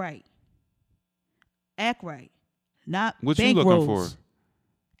act right. Act right, not what you looking rolls. for?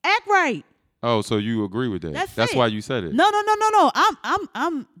 Act right. Oh, so you agree with that? That's it. why you said it. No.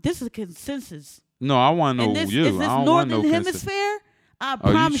 This is a consensus. No, I want to know you. Is this I don't Northern want no Hemisphere? I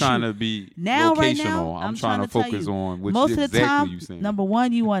promise you. Are you trying to be now, locational? Right now, I'm trying to focus on what most exactly of the time, you saying. Number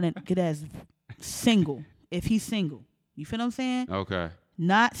one, you want to get as single if he's single. You feel what I'm saying? Okay.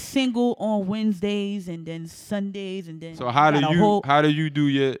 Not single on Wednesdays and then Sundays and then. So how do you do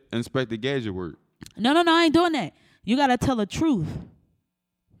your Inspector Gadget work? No, I ain't doing that. You gotta tell the truth.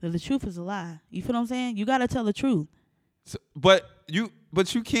 The truth is a lie. You feel what I'm saying? You gotta tell the truth. So, but you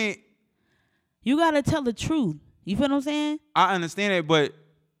can't. You gotta tell the truth. You feel what I'm saying? I understand it, but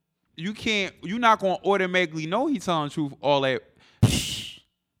you can't. You're not gonna automatically know he's telling the truth all that.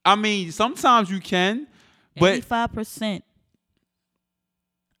 I mean, sometimes you can, but 85%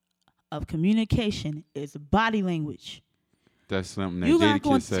 of communication is body language. That's something that You're Jada not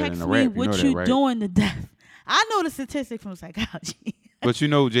going Kiss to said in text the me rap. You what know you that, right? doing to death. I know the statistic from psychology. But you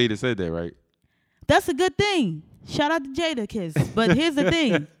know Jada said that, right? That's a good thing. Shout out to Jada Kiss. But here's the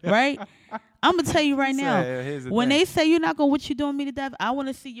thing, right? I'm going to tell you right now. When they say you're not going to what you doing me to death, I want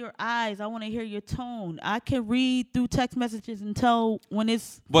to see your eyes. I want to hear your tone. I can read through text messages and tell when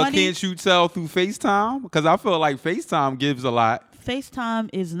it's But funny. can't you tell through FaceTime? Because I feel like FaceTime gives a lot. FaceTime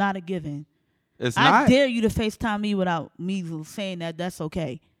is not a given. It's I not? dare you to FaceTime me without me saying that's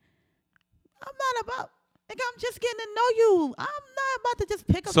okay. I'm not about, nigga, I'm just getting to know you. I'm not about to just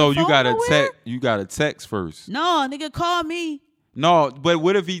pick up the phone So you gotta nowhere. text. You gotta text first. No, nigga, call me. No, but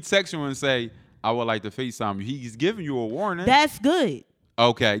what if he texts you and say, I would like to FaceTime you? He's giving you a warning. That's good.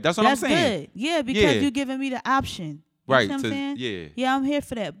 Okay, that's what I'm saying. That's good. Yeah, because you're giving me the option. You right. know what I'm saying? Yeah. Yeah, I'm here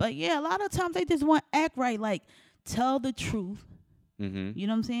for that. But yeah, a lot of times they just want to act right. Like, tell the truth. Mm-hmm. You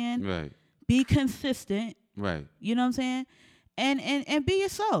know what I'm saying? Right. Be consistent. Right. You know what I'm saying? And be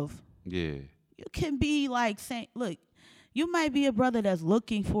yourself. Yeah. You can be like saying, look, you might be a brother that's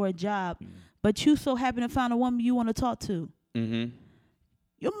looking for a job, but you so happen to find a woman you want to talk to. Mm-hmm.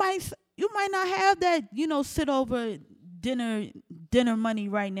 You might not have that, sit over dinner money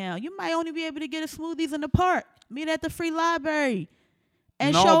right now. You might only be able to get a smoothies in the park, meet at the free library,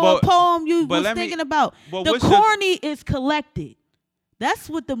 and show a poem you was thinking about. The corny is collected. That's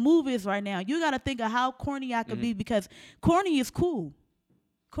what the move is right now. You got to think of how corny I could be, because corny is cool.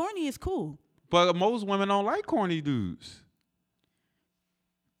 Corny is cool. But most women don't like corny dudes.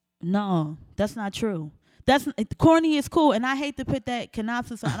 No, that's not true. Corny is cool, and I hate to put that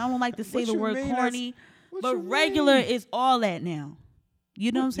synopsis on. I don't like to say the word corny, but regular is all that now.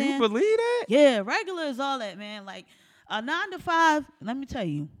 You know what I'm saying? You believe that? Yeah, regular is all that, man. Like a 9 to 5. Let me tell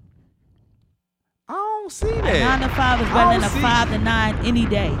you, I don't see that. A 9 to 5 is better than a 5 to 9 any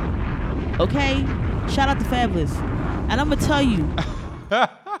day. Okay, shout out to Fabulous, and I'm gonna tell you.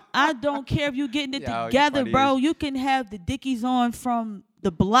 I don't care if you getting it together, bro. You can have the dickies on from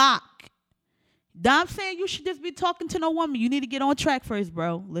the block. I'm saying you should just be talking to no woman. You need to get on track first,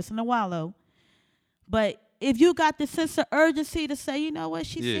 bro. Listen to Wallow. But if you got the sense of urgency to say, you know what,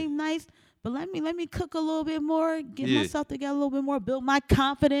 she seemed nice, but let me cook a little bit more, get myself together a little bit more, build my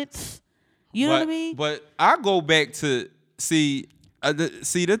confidence. You know what I mean? But I go back to see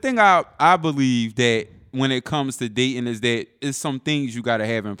the thing I believe that when it comes to dating is that it's some things you got to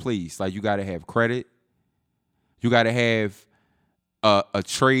have in place. Like you got to have credit. You got to have a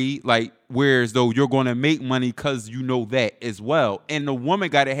trade, like whereas though you're going to make money because you know that as well. And the woman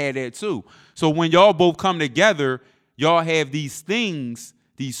got to have that too. So when y'all both come together, y'all have these things,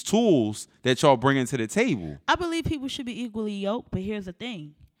 these tools that y'all bring into the table. I believe people should be equally yoked, but here's the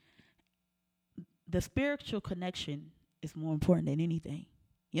thing. The spiritual connection is more important than anything.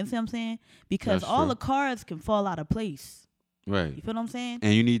 You know what I'm saying? Because all the cards can fall out of place. Right. You feel what I'm saying?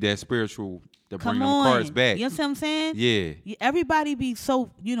 And you need that spiritual to bring them cards back. You know what I'm saying? Yeah. Everybody be so,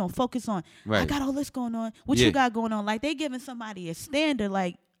 focused on, I got all this going on. What you got going on? Like they giving somebody a standard.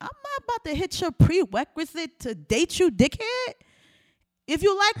 Like, I'm not about to hit your prerequisite to date you, dickhead. If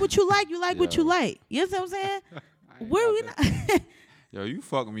you like what you like, you like what you like. You know what I'm saying? Where we not... Yo, you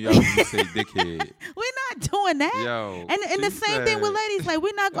fucking me up when you say dickhead. We're not doing that. Yo, and the same thing with ladies. Like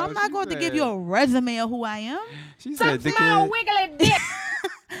I'm not going to give you a resume of who I am. She said dickhead. Small wiggly dick.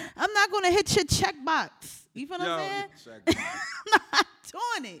 I'm not going to hit your checkbox. You feel what I'm saying? I'm not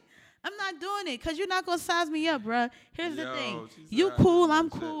doing it. I'm not doing it because you're not going to size me up, bro. Here's the thing. You cool, I'm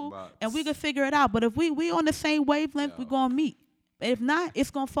cool, and we can figure it out. But if we on the same wavelength, we're going to meet. If not,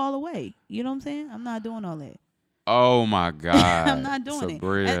 it's going to fall away. You know what I'm saying? I'm not doing all that. Oh my God. I'm not doing it.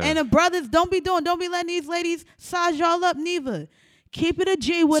 And the brothers, don't be letting these ladies size y'all up neither. Keep it a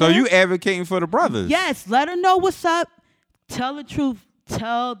G with her. So you advocating for the brothers? Yes, let her know what's up. Tell the truth.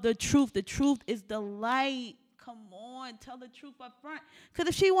 Tell the truth. The truth is the light. Come on, tell the truth up front. Because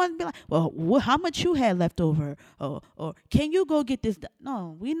if she wants to be like, well, how much you had left over? Or can you go get this?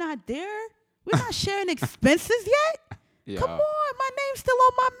 No, we're not there. We're not sharing expenses yet. Yeah. Come on, my name's still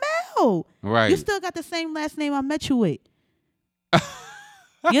on my mail. Right. You still got the same last name I met you with.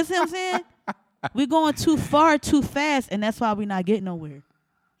 You see what I'm saying? We're going too far, too fast, and that's why we're not getting nowhere.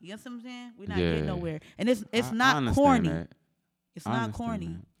 You know what I'm saying? We're not getting nowhere. And it's not corny. That. It's not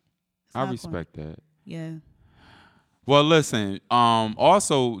corny. I respect that. Yeah. Well, listen.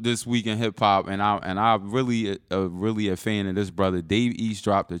 Also, this week in hip hop, and I really a fan of this brother. Dave East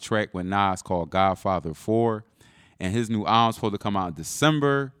dropped a track with Nas called Godfather 4. And his new album's supposed to come out in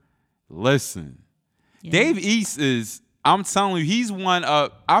December. Listen, Dave East is, I'm telling you, he's one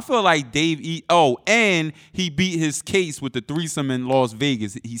of, I feel like Dave East, and he beat his case with the threesome in Las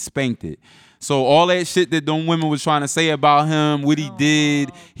Vegas. He spanked it. So all that shit that them women was trying to say about him, what he did,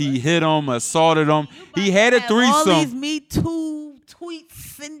 he hit them, assaulted them. He had a threesome. All these Me Too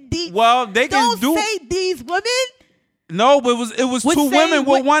tweets and deep. Well, they can Don't say these women. No, but it was two women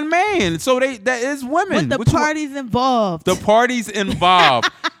with one man. So that is women. But the parties involved. The parties involved.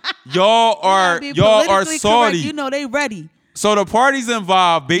 y'all are salty. You know they ready. So the parties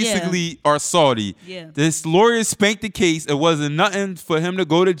involved basically are salty. Yeah. This lawyer spanked the case. It wasn't nothing for him to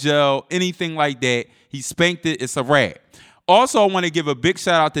go to jail, anything like that. He spanked it. It's a wrap. Also, I want to give a big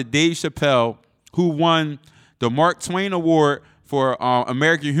shout out to Dave Chappelle, who won the Mark Twain Award for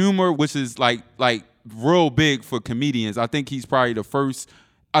American Humor, which is like real big for comedians. I think he's probably the first.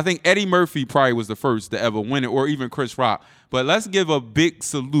 I think Eddie Murphy probably was the first to ever win it, or even Chris Rock. But let's give a big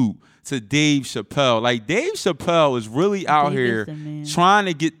salute to Dave Chappelle. Like, Dave Chappelle is really out here trying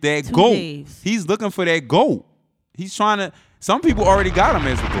to get that GOAT. He's looking for that GOAT. He's trying to. Some people already got him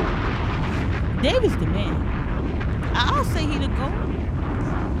as the GOAT. Dave is the man. I'll say he the GOAT.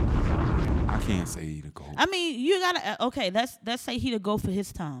 I can't say he the GOAT. I mean, you gotta. Okay, let's say he the GOAT for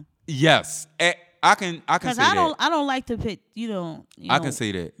his time. Yes, I can say that. I don't like to put I can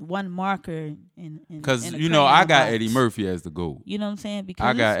say that one marker because I got Eddie Murphy as the GOAT. You know what I'm saying? Because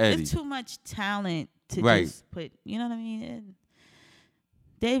I got Eddie. It's too much talent to just put. You know what I mean? And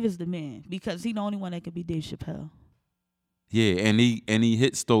Dave is the man because he's the only one that could be Dave Chappelle. Yeah, and he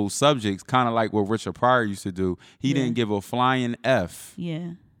hits those subjects kind of like what Richard Pryor used to do. He didn't give a flying F.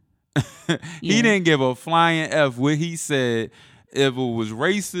 Yeah. He didn't give a flying F what he said. If it was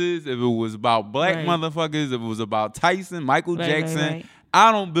racist, if it was about black motherfuckers, if it was about Tyson, Michael Jackson,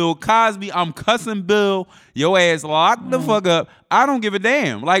 I don't Bill Cosby, I'm cussing Bill, your ass locked the fuck up. I don't give a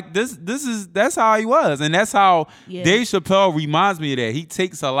damn. Like that's how he was. And that's how Dave Chappelle reminds me of that. He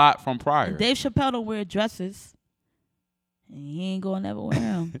takes a lot from Pryor. Dave Chappelle don't wear dresses. And he ain't gonna never wear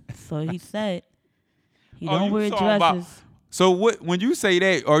them. So he said he don't wear dresses. So when you say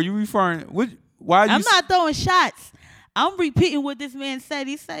that, are you referring why you I'm not throwing shots. I'm repeating what this man said.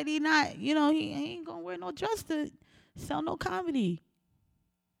 He said he not, he ain't gonna wear no dress to sell no comedy.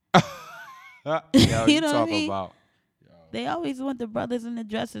 You know what I mean? They always want the brothers in the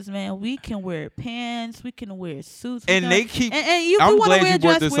dresses, man. We can wear pants, we can wear suits, and they keep. And you want to wear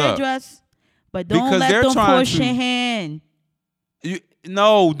a dress, but don't let them force your hand.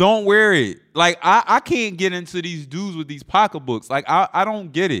 No, don't wear it. Like I can't get into these dudes with these pocketbooks. Like I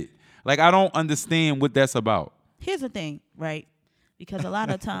don't get it. Like I don't understand what that's about. Here's the thing, right? Because a lot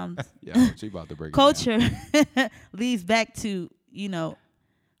of times she about to break culture leads back to,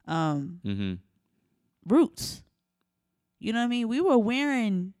 roots. You know what I mean? We were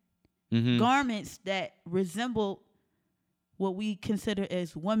wearing garments that resembled what we consider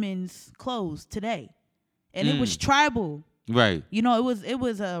as women's clothes today. And it was tribal. Right. It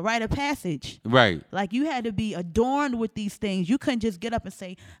was a rite of passage. Right. Like you had to be adorned with these things. You couldn't just get up and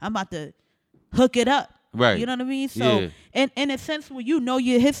say, I'm about to hook it up. Right. You know what I mean? So in a sense when you know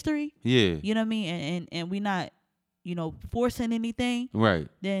your history, you know what I mean, and we not, forcing anything, right,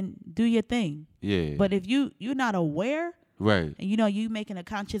 then do your thing. Yeah. But if you're not aware, right, and you making a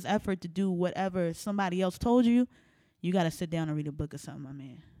conscious effort to do whatever somebody else told you, you gotta sit down and read a book or something, my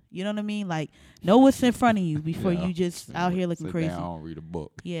man. You know what I mean? Like, know what's in front of you before you just out here looking crazy. Down, read a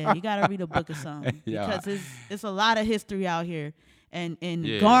book. Yeah, you gotta read a book or something because it's a lot of history out here. And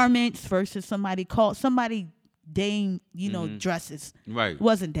garments versus somebody dame, dresses. Right.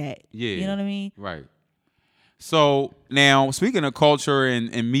 Wasn't that. Yeah. You know what I mean? Right. So now, speaking of culture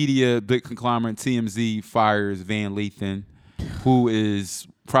and media, big conglomerate TMZ fires Van Lathan, who is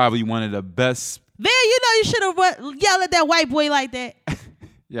probably one of the best. Van, you should have yelled at that white boy like that.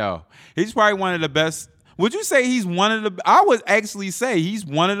 Yo, he's probably one of the best. Would you say he's one of the? I would actually say he's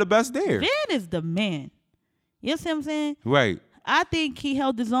one of the best there. Van is the man. You see what I'm saying? Right. I think he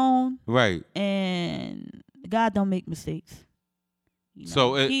held his own. Right. And God don't make mistakes.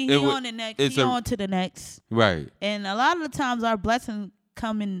 So he on the next. He on to the next. Right. And a lot of the times our blessing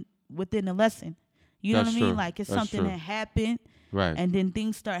coming within the lesson. You know what I mean? Like it's something that happened. Right. And then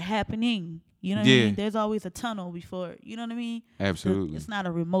things start happening. You know what I mean? There's always a tunnel before. You know what I mean? Absolutely. It's not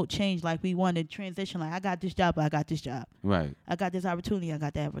a remote change like we want to transition. Like I got this job, I got this job. Right. I got this opportunity, I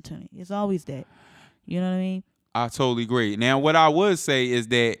got that opportunity. It's always that. You know what I mean? I totally agree. Now, what I would say is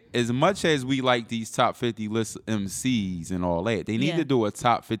that as much as we like these top 50 lists of MCs and all that, they need to do a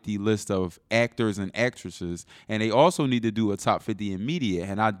top 50 list of actors and actresses, and they also need to do a top 50 in media.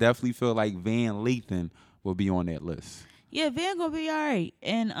 And I definitely feel like Van Lathan will be on that list. Yeah, Van gonna be all right.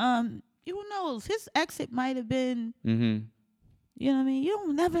 And who knows? His exit might have been. You know what I mean? You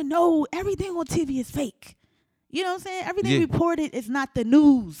don't never know. Everything on TV is fake. You know what I'm saying? Everything reported is not the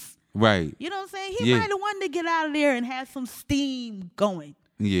news. Right. You know what I'm saying? He might have wanted to get out of there and have some steam going.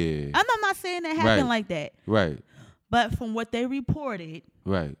 Yeah. I'm not saying that happened like that. Right. But from what they reported,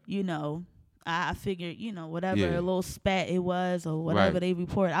 right. I figured, whatever a little spat it was or whatever they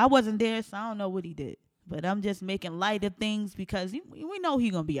reported. I wasn't there, so I don't know what he did. But I'm just making light of things because we know he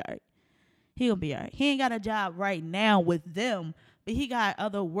gonna be all right. He gonna be all right. He ain't got a job right now with them, but he got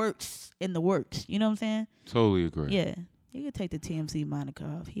other works in the works. You know what I'm saying? Totally agree. Yeah. You can take the TMZ moniker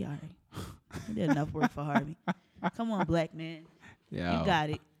off. He all right. He did enough work for Harvey. Come on, black man. Yeah. You got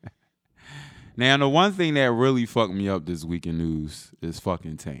it. Now, the one thing that really fucked me up this week in news is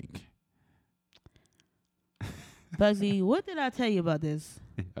fucking Tank. Bugsy, what did I tell you about this?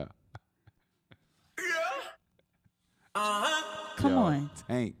 Come on.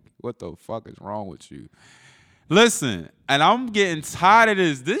 Tank, what the fuck is wrong with you? Listen, and I'm getting tired of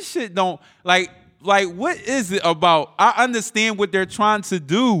this. This shit don't, like what is it about? I understand what they're trying to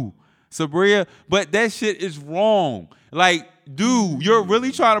do, Sabria, but that shit is wrong. Like, dude, you're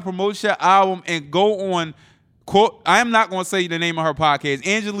really trying to promote your album and go on, quote, I am not going to say the name of her podcast,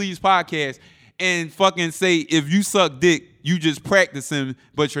 Angelique's podcast, and fucking say, if you suck dick, you just practicing,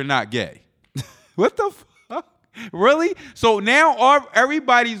 but you're not gay. What the fuck? Really? So now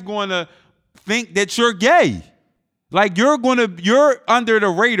everybody's going to think that you're gay. Like, you're under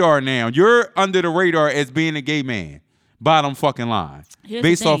the radar now. You're under the radar as being a gay man. Bottom fucking line.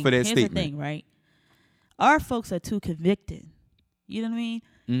 Based off of that statement. Here's the thing, right? Our folks are too convicted. You know what I mean?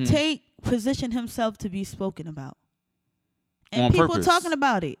 Mm-hmm. Position himself to be spoken about. And on people purpose. Talking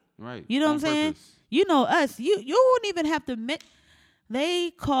about it. Right. You know what I'm saying? You know us. You wouldn't even have to admit. They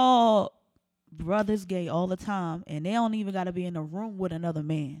call brothers gay all the time, and they don't even got to be in a room with another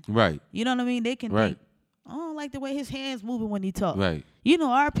man. Right. You know what I mean? They can think, I don't like the way his hands moving when he talk. Right. You know,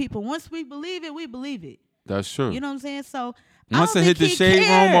 our people, once we believe it, we believe it. That's true. You know what I'm saying? So once it hit the shade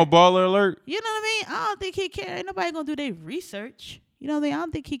room or baller alert. You know what I mean? I don't think he care. Ain't nobody gonna do their research. You know what I mean? I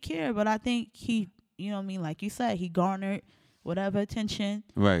don't think he care, but I think he, you know what I mean? Like you said, he garnered whatever attention.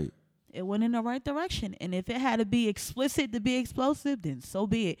 Right. It went in the right direction. And if it had to be explicit to be explosive, then so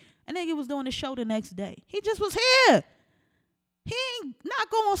be it. I think he was doing the show the next day. He just was here. He ain't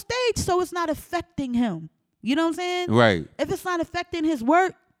not going on stage, so it's not affecting him. You know what I'm saying? Right. If it's not affecting his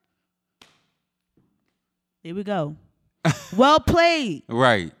work, there we go. Well played.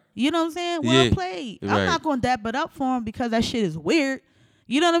 Right. You know what I'm saying? Well played. Right. I'm not going to dap it up for him because that shit is weird.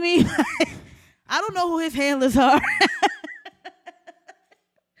 You know what I mean? I don't know who his handlers are.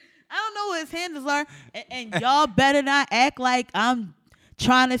 I don't know who his handlers are. And y'all better not act like I'm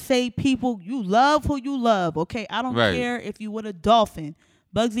trying to say people, you love who you love, okay? I don't care if you with a dolphin.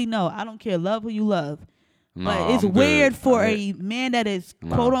 Bugsy, no, I don't care. Love who you love. No, but it's I'm weird good. for a man that is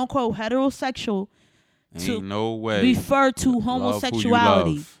quote-unquote heterosexual to no way. refer to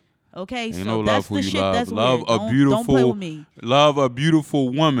homosexuality. Okay, ain't so no that's love the who shit you love. that's love weird. Don't play with me. Love a beautiful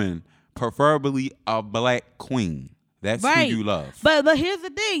woman, preferably a black queen. That's who you love. But here's the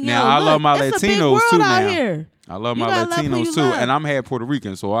thing. Now, I love my Latinos too now. Here. I love my Latinos too. And I'm half Puerto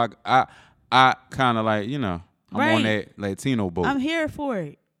Rican, so I kind of like, you know, I'm on that Latino boat. I'm here for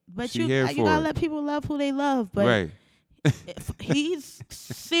it. But you gotta let people love who they love. But he's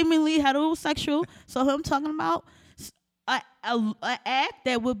seemingly heterosexual, so him talking about an act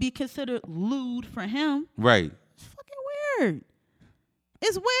that would be considered lewd for him. Right. It's fucking weird.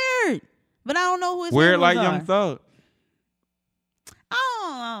 It's weird. But I don't know who his weird like are. Young Thug.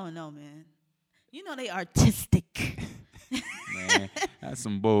 I don't know, man. You know they artistic. Man, that's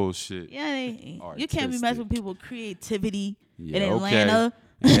some bullshit. Yeah, you can't be messing with people's creativity in Okay. Atlanta.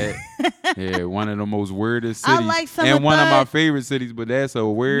 Yeah, one of the most weirdest cities. I like some and of one of my favorite cities, but that's a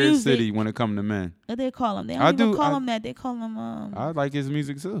weird music. city when it comes to men. What they call him? They don't even call him that. They call him I like his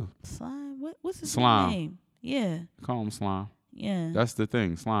music too. Slime. What's his Slime. name? Yeah. Call him Slime. Yeah. That's the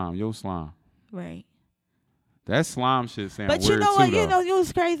thing. Slime. Yo, Slime. Right. That slime shit sound but weird you know what? too, You know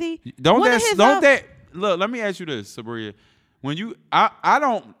what's crazy? Don't that look, let me ask you this, Sabria. When you I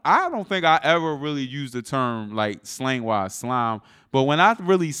don't think I ever really used the term like slang wise slime, but when I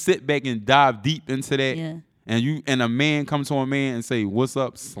really sit back and dive deep into that and a man comes to a man and say, "What's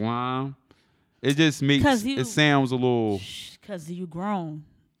up, slime?" It just makes it sounds a little because you grown.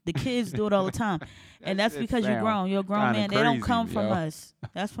 The kids do it all the time. And that's because you're grown. You're a grown man. They don't come from us.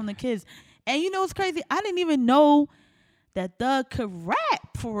 That's from the kids. And you know what's crazy? I didn't even know that Thug could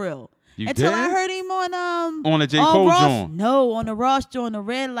rap for real. Until I heard him on the J. Cole Ross, joint. No, on the Ross joint, the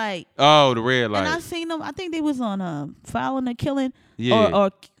Red Light. Oh, the Red Light. And I seen them. I think they was on Fouling or Killing. Yeah.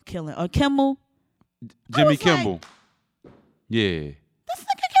 Or Killing or Kimmel. Jimmy Kimmel. Yeah. This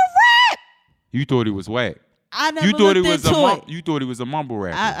nigga can rap. You thought he was whack. I never you thought looked it was into it. You thought he was a mumble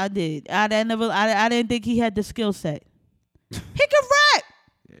rapper. I did. I didn't think he had the skill set. He can rap.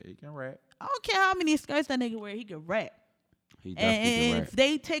 Yeah, he can rap. I don't care how many skirts that nigga wear. He can rap. He definitely can rap. If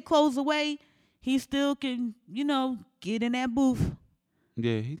they take clothes away, he still can, get in that booth.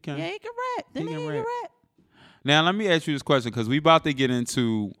 Yeah, he can. Yeah, he can rap. Then he can rap. Now, let me ask you this question because we about to get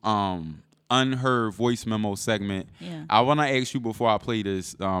into unheard voice memo segment. Yeah. I want to ask you before I play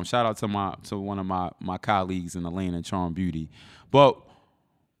this. Shout out to one of my colleagues in the lane of Charm Beauty. But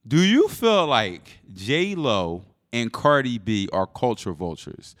do you feel like J-Lo and Cardi B are culture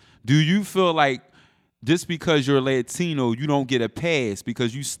vultures? Do you feel like just because you're Latino, you don't get a pass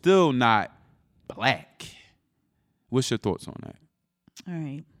because you still not black? What's your thoughts on that? All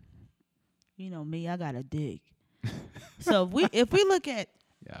right. You know me, I gotta dig. So if we look at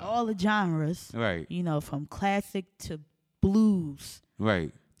all the genres, right? You know, from classic to blues,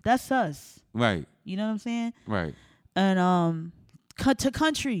 right? That's us, right? You know what I'm saying, right? And to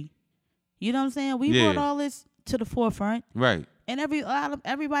country, you know what I'm saying. We brought all this to the forefront, right? And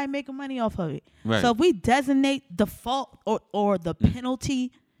everybody making money off of it. Right. So if we designate the fault or the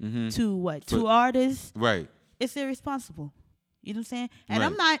penalty to what to artists, right? It's irresponsible. You know what I'm saying? And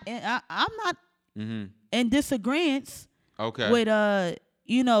I'm not in disagreement with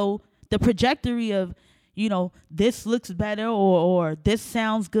you know, the trajectory of, you know, this looks better or this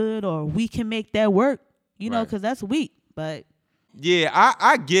sounds good or we can make that work, you know, because that's weak. But yeah,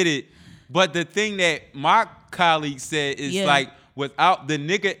 I get it. But the thing that my colleague said is like, without the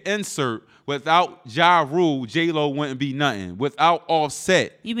nigga insert, without Ja Rule, J-Lo wouldn't be nothing. Without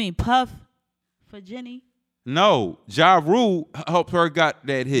Offset. You mean Puff for Jenny? No, Ja Rule helped her got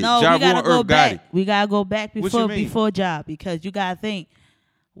that hit. No, Ja we gotta Rule go back. got it. We gotta go back before Ja, because you gotta think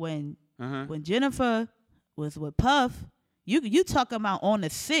when Jennifer was with Puff, you talking about on the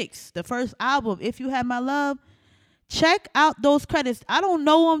 6th, the first album, If You Had My Love. Check out those credits. I don't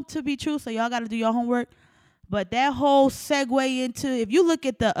know them to be true, so y'all gotta do your homework. But that whole segue into, if you look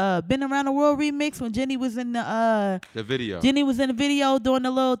at the Been Around the World remix when Jenny was in the video. Jenny was in the video doing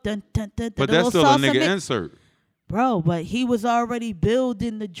the little dun, dun, dun, but the that's little still a nigga mix. insert. Bro, but he was already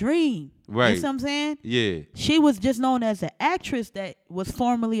building the dream. Right. You know what I'm saying? Yeah. She was just known as an actress that was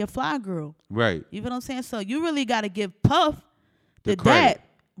formerly a fly girl. Right. You know what I'm saying? So you really got to give Puff the that.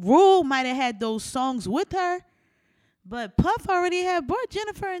 Rule might have had those songs with her, but Puff already had brought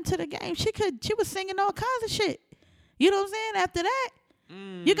Jennifer into the game. She was singing all kinds of shit. You know what I'm saying? After that,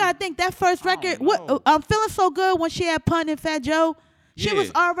 you got to think that first record, I'm Feeling So Good, when she had Pun and Fat Joe, she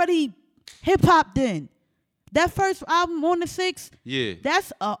was already hip-hop then. That first album on the 6th,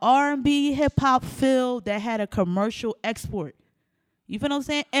 that's a R&B hip-hop feel that had a commercial export. You feel what I'm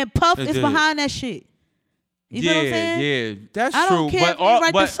saying? And Puff is behind that shit. You feel what I'm saying? Yeah, that's I don't true. care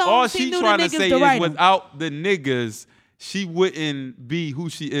But all she trying to say is write without the niggas, she wouldn't be who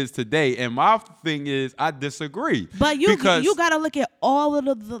she is today. And my thing is, I disagree. But you got to look at all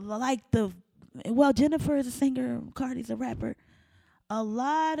of well, Jennifer is a singer, Cardi's a rapper. A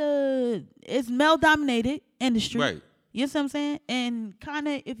lot of it's male-dominated industry. Right. You know what I'm saying? And kind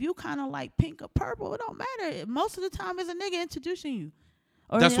of, if you kind of like pink or purple, it don't matter. Most of the time, it's a nigga introducing you.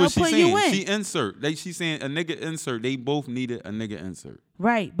 Or that's what she's saying. In. She insert. She's saying a nigga insert. They both needed a nigga insert.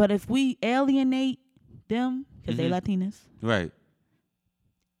 Right. But if we alienate them, because they Latinas. Right.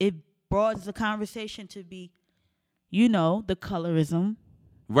 It broadens the conversation to be, you know, the colorism.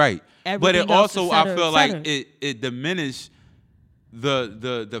 Right. But it also, I feel like it diminished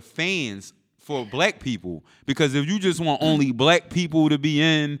the fans for black people, because if you just want only black people to be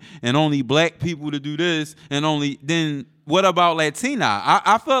in and only black people to do this and then what about Latina?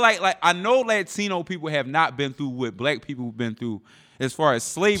 I feel like I know Latino people have not been through what black people have been through as far as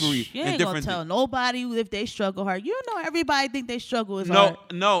slavery you and ain't different gonna tell nobody if they struggle hard. You know everybody think they struggle is hard.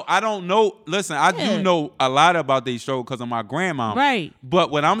 No, I don't know. Listen, I do know a lot about their struggle because of my grandma. Right. But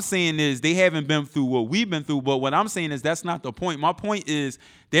what I'm saying is they haven't been through what we've been through. But what I'm saying is that's not the point. My point is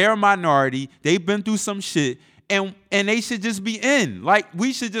they're a minority. They've been through some shit. And they should just be in. Like,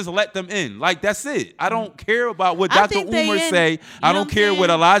 we should just let them in. Like, that's it. I don't care about what Dr. Umar say. I don't care what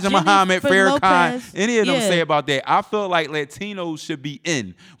Elijah Muhammad, Farrakhan, any of them say about that. I feel like Latinos should be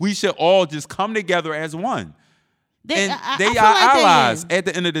in. We should all just come together as one. They are allies at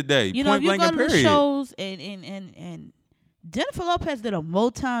the end of the day. You know, if you go to the shows and Jennifer Lopez did a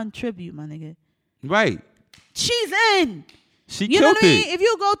Motown tribute, my nigga. Right. She's in. She killed it. You know what I mean? If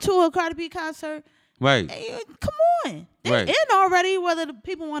you go to a Cardi B concert, right. Hey, come on. They're in already, whether the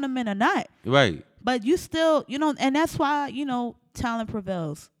people want them in or not. Right. But you still, you know, and that's why, you know, talent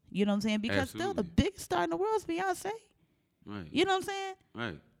prevails. You know what I'm saying? Because still the biggest star in the world is Beyonce. Right. You know what I'm saying?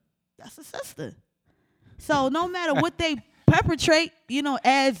 Right. That's a sister. So no matter what they perpetrate, you know,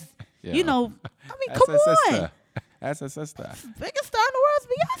 as, you know, I mean, come on. That's a sister. Biggest star in the world is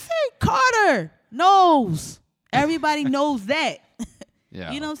Beyonce. Carter knows. Everybody knows that.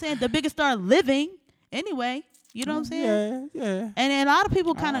 Yeah. You know what I'm saying? The biggest star living anyway. You know what I'm saying? Yeah. And a lot of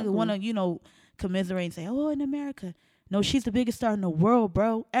people kind of want to, you know, commiserate and say, oh, in America. No, she's the biggest star in the world,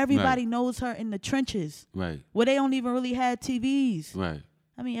 bro. Everybody knows her in the trenches. Right. Where they don't even really have TVs. Right.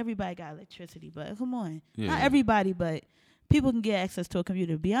 I mean, everybody got electricity, but come on. Yeah. Not everybody, but people can get access to a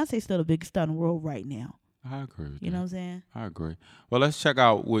computer. Beyonce's still the biggest star in the world right now. I agree with You know what I'm saying? I agree. Well, let's check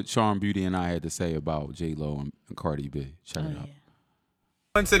out what Sean Beauty and I had to say about J-Lo and Cardi B. Check it out. Yeah.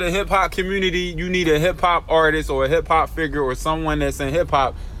 Into the hip hop community, you need a hip hop artist or a hip hop figure or someone that's in hip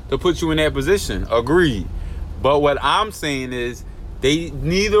hop to put you in that position. Agreed. But what I'm saying is they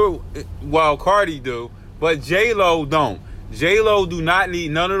neither, well, Cardi do, but J-Lo don't. J-Lo do not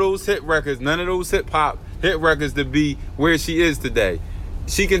need none of those hit records, none of those hip hop hit records to be where she is today.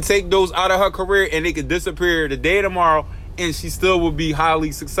 She can take those out of her career and they could disappear the day of tomorrow and she still will be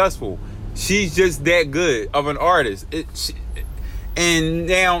highly successful. She's just that good of an artist. And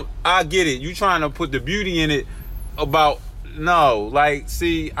now I get it. You trying to put the beauty in it about no, like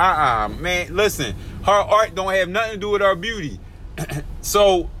see, man, listen. Her art don't have nothing to do with her beauty.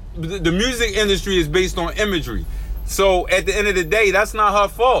 So the music industry is based on imagery. So at the end of the day, that's not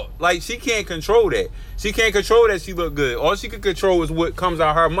her fault. Like she can't control that. She can't control that she look good. All she can control is what comes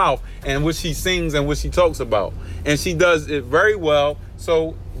out her mouth and what she sings and what she talks about. And she does it very well.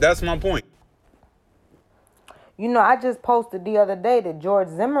 So that's my point. You know, I just posted the other day that George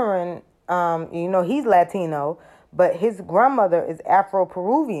Zimmerman, you know, he's Latino, but his grandmother is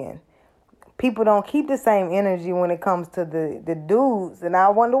Afro-Peruvian. People don't keep the same energy when it comes to the dudes, and I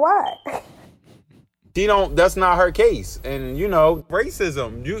wonder why. That's not her case. And, you know,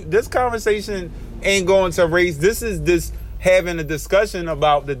 racism. This conversation ain't going to race. This is having a discussion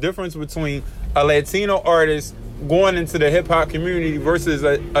about the difference between a Latino artist going into the hip-hop community versus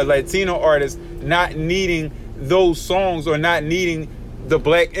a Latino artist not needing those songs or not needing the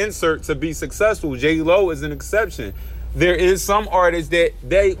black insert to be successful. J-Lo is an exception. There is some artists that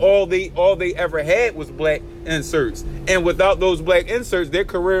all they ever had was black inserts, and without those black inserts, their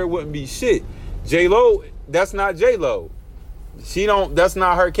career wouldn't be shit. J-Lo, that's not J-Lo. That's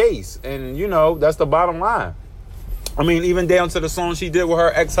not her case, and you know that's the bottom line. I mean, even down to the song she did with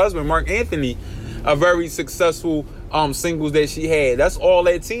her ex-husband Mark Anthony, a very successful singles that she had. That's all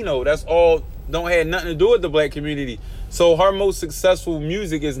Latino. That's all. Don't have nothing to do with the black community. So her most successful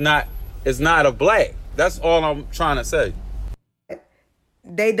music is not of black. That's all I'm trying to say.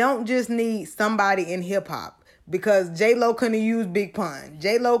 They don't just need somebody in hip hop because J-Lo couldn't have used Big Pun.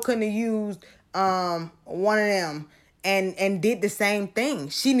 J-Lo couldn't have used one of them and did the same thing.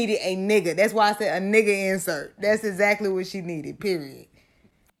 She needed a nigga. That's why I said a nigga insert. That's exactly what she needed, period.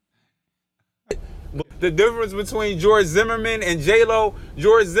 The difference between George Zimmerman and J-Lo,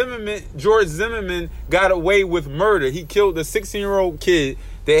 George Zimmerman got away with murder. He killed a 16-year-old kid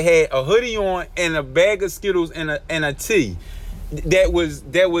that had a hoodie on and a bag of Skittles and a tee that was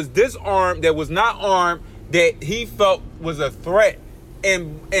disarmed, that was not armed, that he felt was a threat.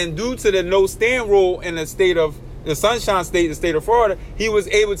 And due to the no stand rule in the Sunshine State, the state of Florida, he was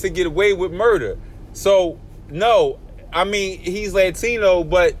able to get away with murder. So no, I mean he's Latino,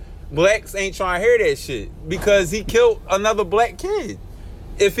 but blacks ain't trying to hear that shit because he killed another black kid.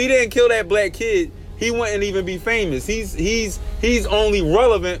 If he didn't kill that black kid, he wouldn't even be famous. He's only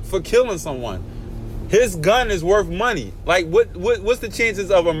relevant for killing someone. His gun is worth money. Like what's the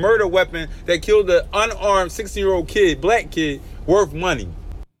chances of a murder weapon that killed an unarmed 16-year-old kid, black kid, worth money?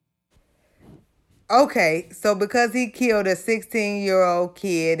 Okay, so because he killed a 16-year-old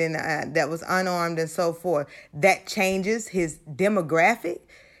kid and that was unarmed and so forth, that changes his demographic.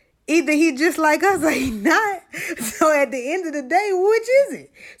 Either he just like us or he not. So at the end of the day, which is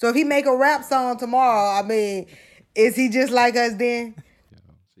it? So if he make a rap song tomorrow, I mean, is he just like us then?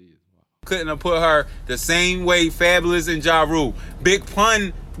 Couldn't have put her the same way Fabulous and Ja Rule. Big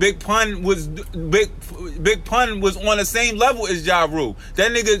Pun was on the same level as Ja Rule.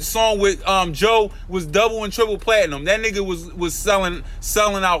 That nigga song with Joe was double and triple platinum. That nigga was selling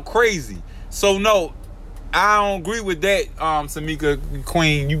out crazy. So no, I don't agree with that, Samika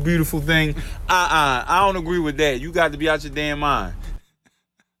Queen, you beautiful thing. I don't agree with that. You got to be out your damn mind.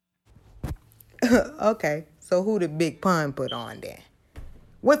 Okay, so who did Big Pun put on then?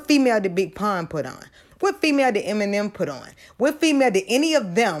 What female did Big Pun put on? What female did Eminem put on? What female did any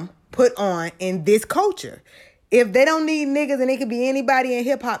of them put on in this culture? If they don't need niggas and it could be anybody in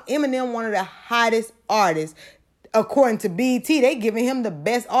hip hop, Eminem one of the hottest artists. According to BET, they giving him the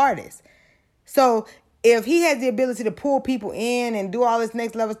best artist. So if he has the ability to pull people in and do all this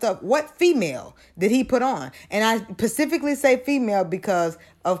next level stuff, what female did he put on? And I specifically say female because,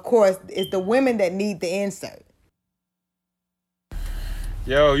 of course, it's the women that need the insert.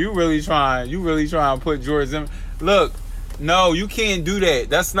 Yo, you really trying to put George Zimmerman. Look, no, you can't do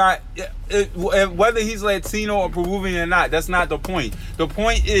that. That's not whether he's Latino or Peruvian or not. That's not the point. The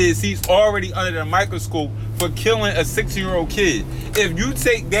point is he's already under the microscope for killing a 16-year-old kid. If you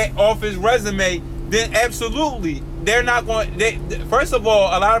take that off his resume, then absolutely they're not going. First of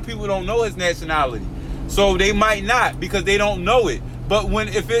all, a lot of people don't know his nationality, so they might not because they don't know it. But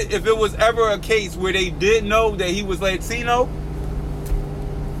if it was ever a case where they did know that he was Latino,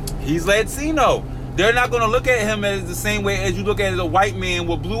 He's Latino. They're not going to look at him as the same way as you look at a white man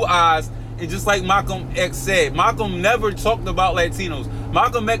with blue eyes. And just like Malcolm X said, Malcolm never talked about Latinos.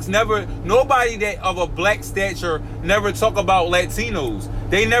 Malcolm X never, nobody that of a black stature never talk about Latinos.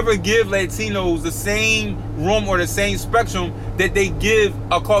 They never give Latinos the same room or the same spectrum that they give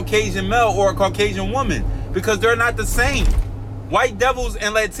a Caucasian male or a Caucasian woman, because they're not the same. White devils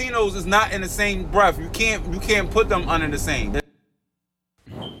and Latinos is not in the same breath. You can't put them under the same.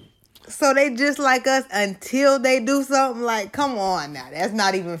 So they just like us until they do something. Like, come on now. That's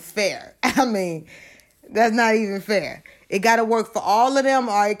not even fair. I mean, that's not even fair. It got to work for all of them,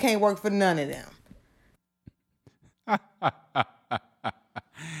 or it can't work for none of them.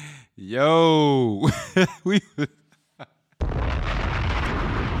 Yo. This shit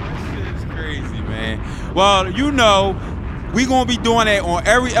is crazy, man. Well, you know, we going to be doing that on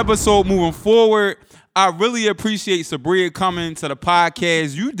every episode moving forward. I really appreciate Sabria coming to the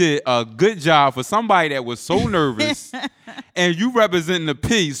podcast. You did a good job for somebody that was so nervous. And you representing the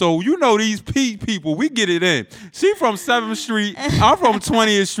P. So you know these P people, we get it in. She from 7th Street. I'm from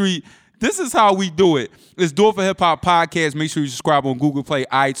 20th Street. This is how we do it. It's Do It for Hip Hop Podcast. Make sure you subscribe on Google Play,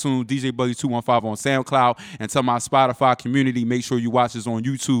 iTunes, DJ Bugzy 215 on SoundCloud. And to my Spotify community, make sure you watch this on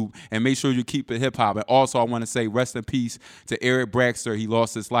YouTube. And make sure you keep it hip hop. And also, I want to say rest in peace to Eric Braxter. He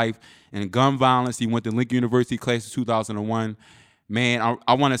lost his life in gun violence. He went to Lincoln University, class of 2001. Man,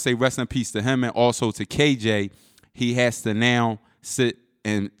 I want to say rest in peace to him and also to KJ. He has to now sit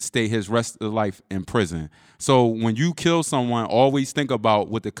and stay his rest of life in prison. So when you kill someone, always think about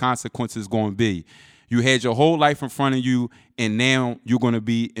what the consequences going to be. You had your whole life in front of you, and now you're going to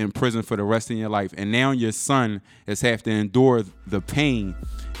be in prison for the rest of your life. And now your son has have to endure the pain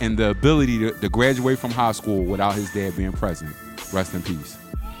and the ability to graduate from high school without his dad being present. Rest in peace.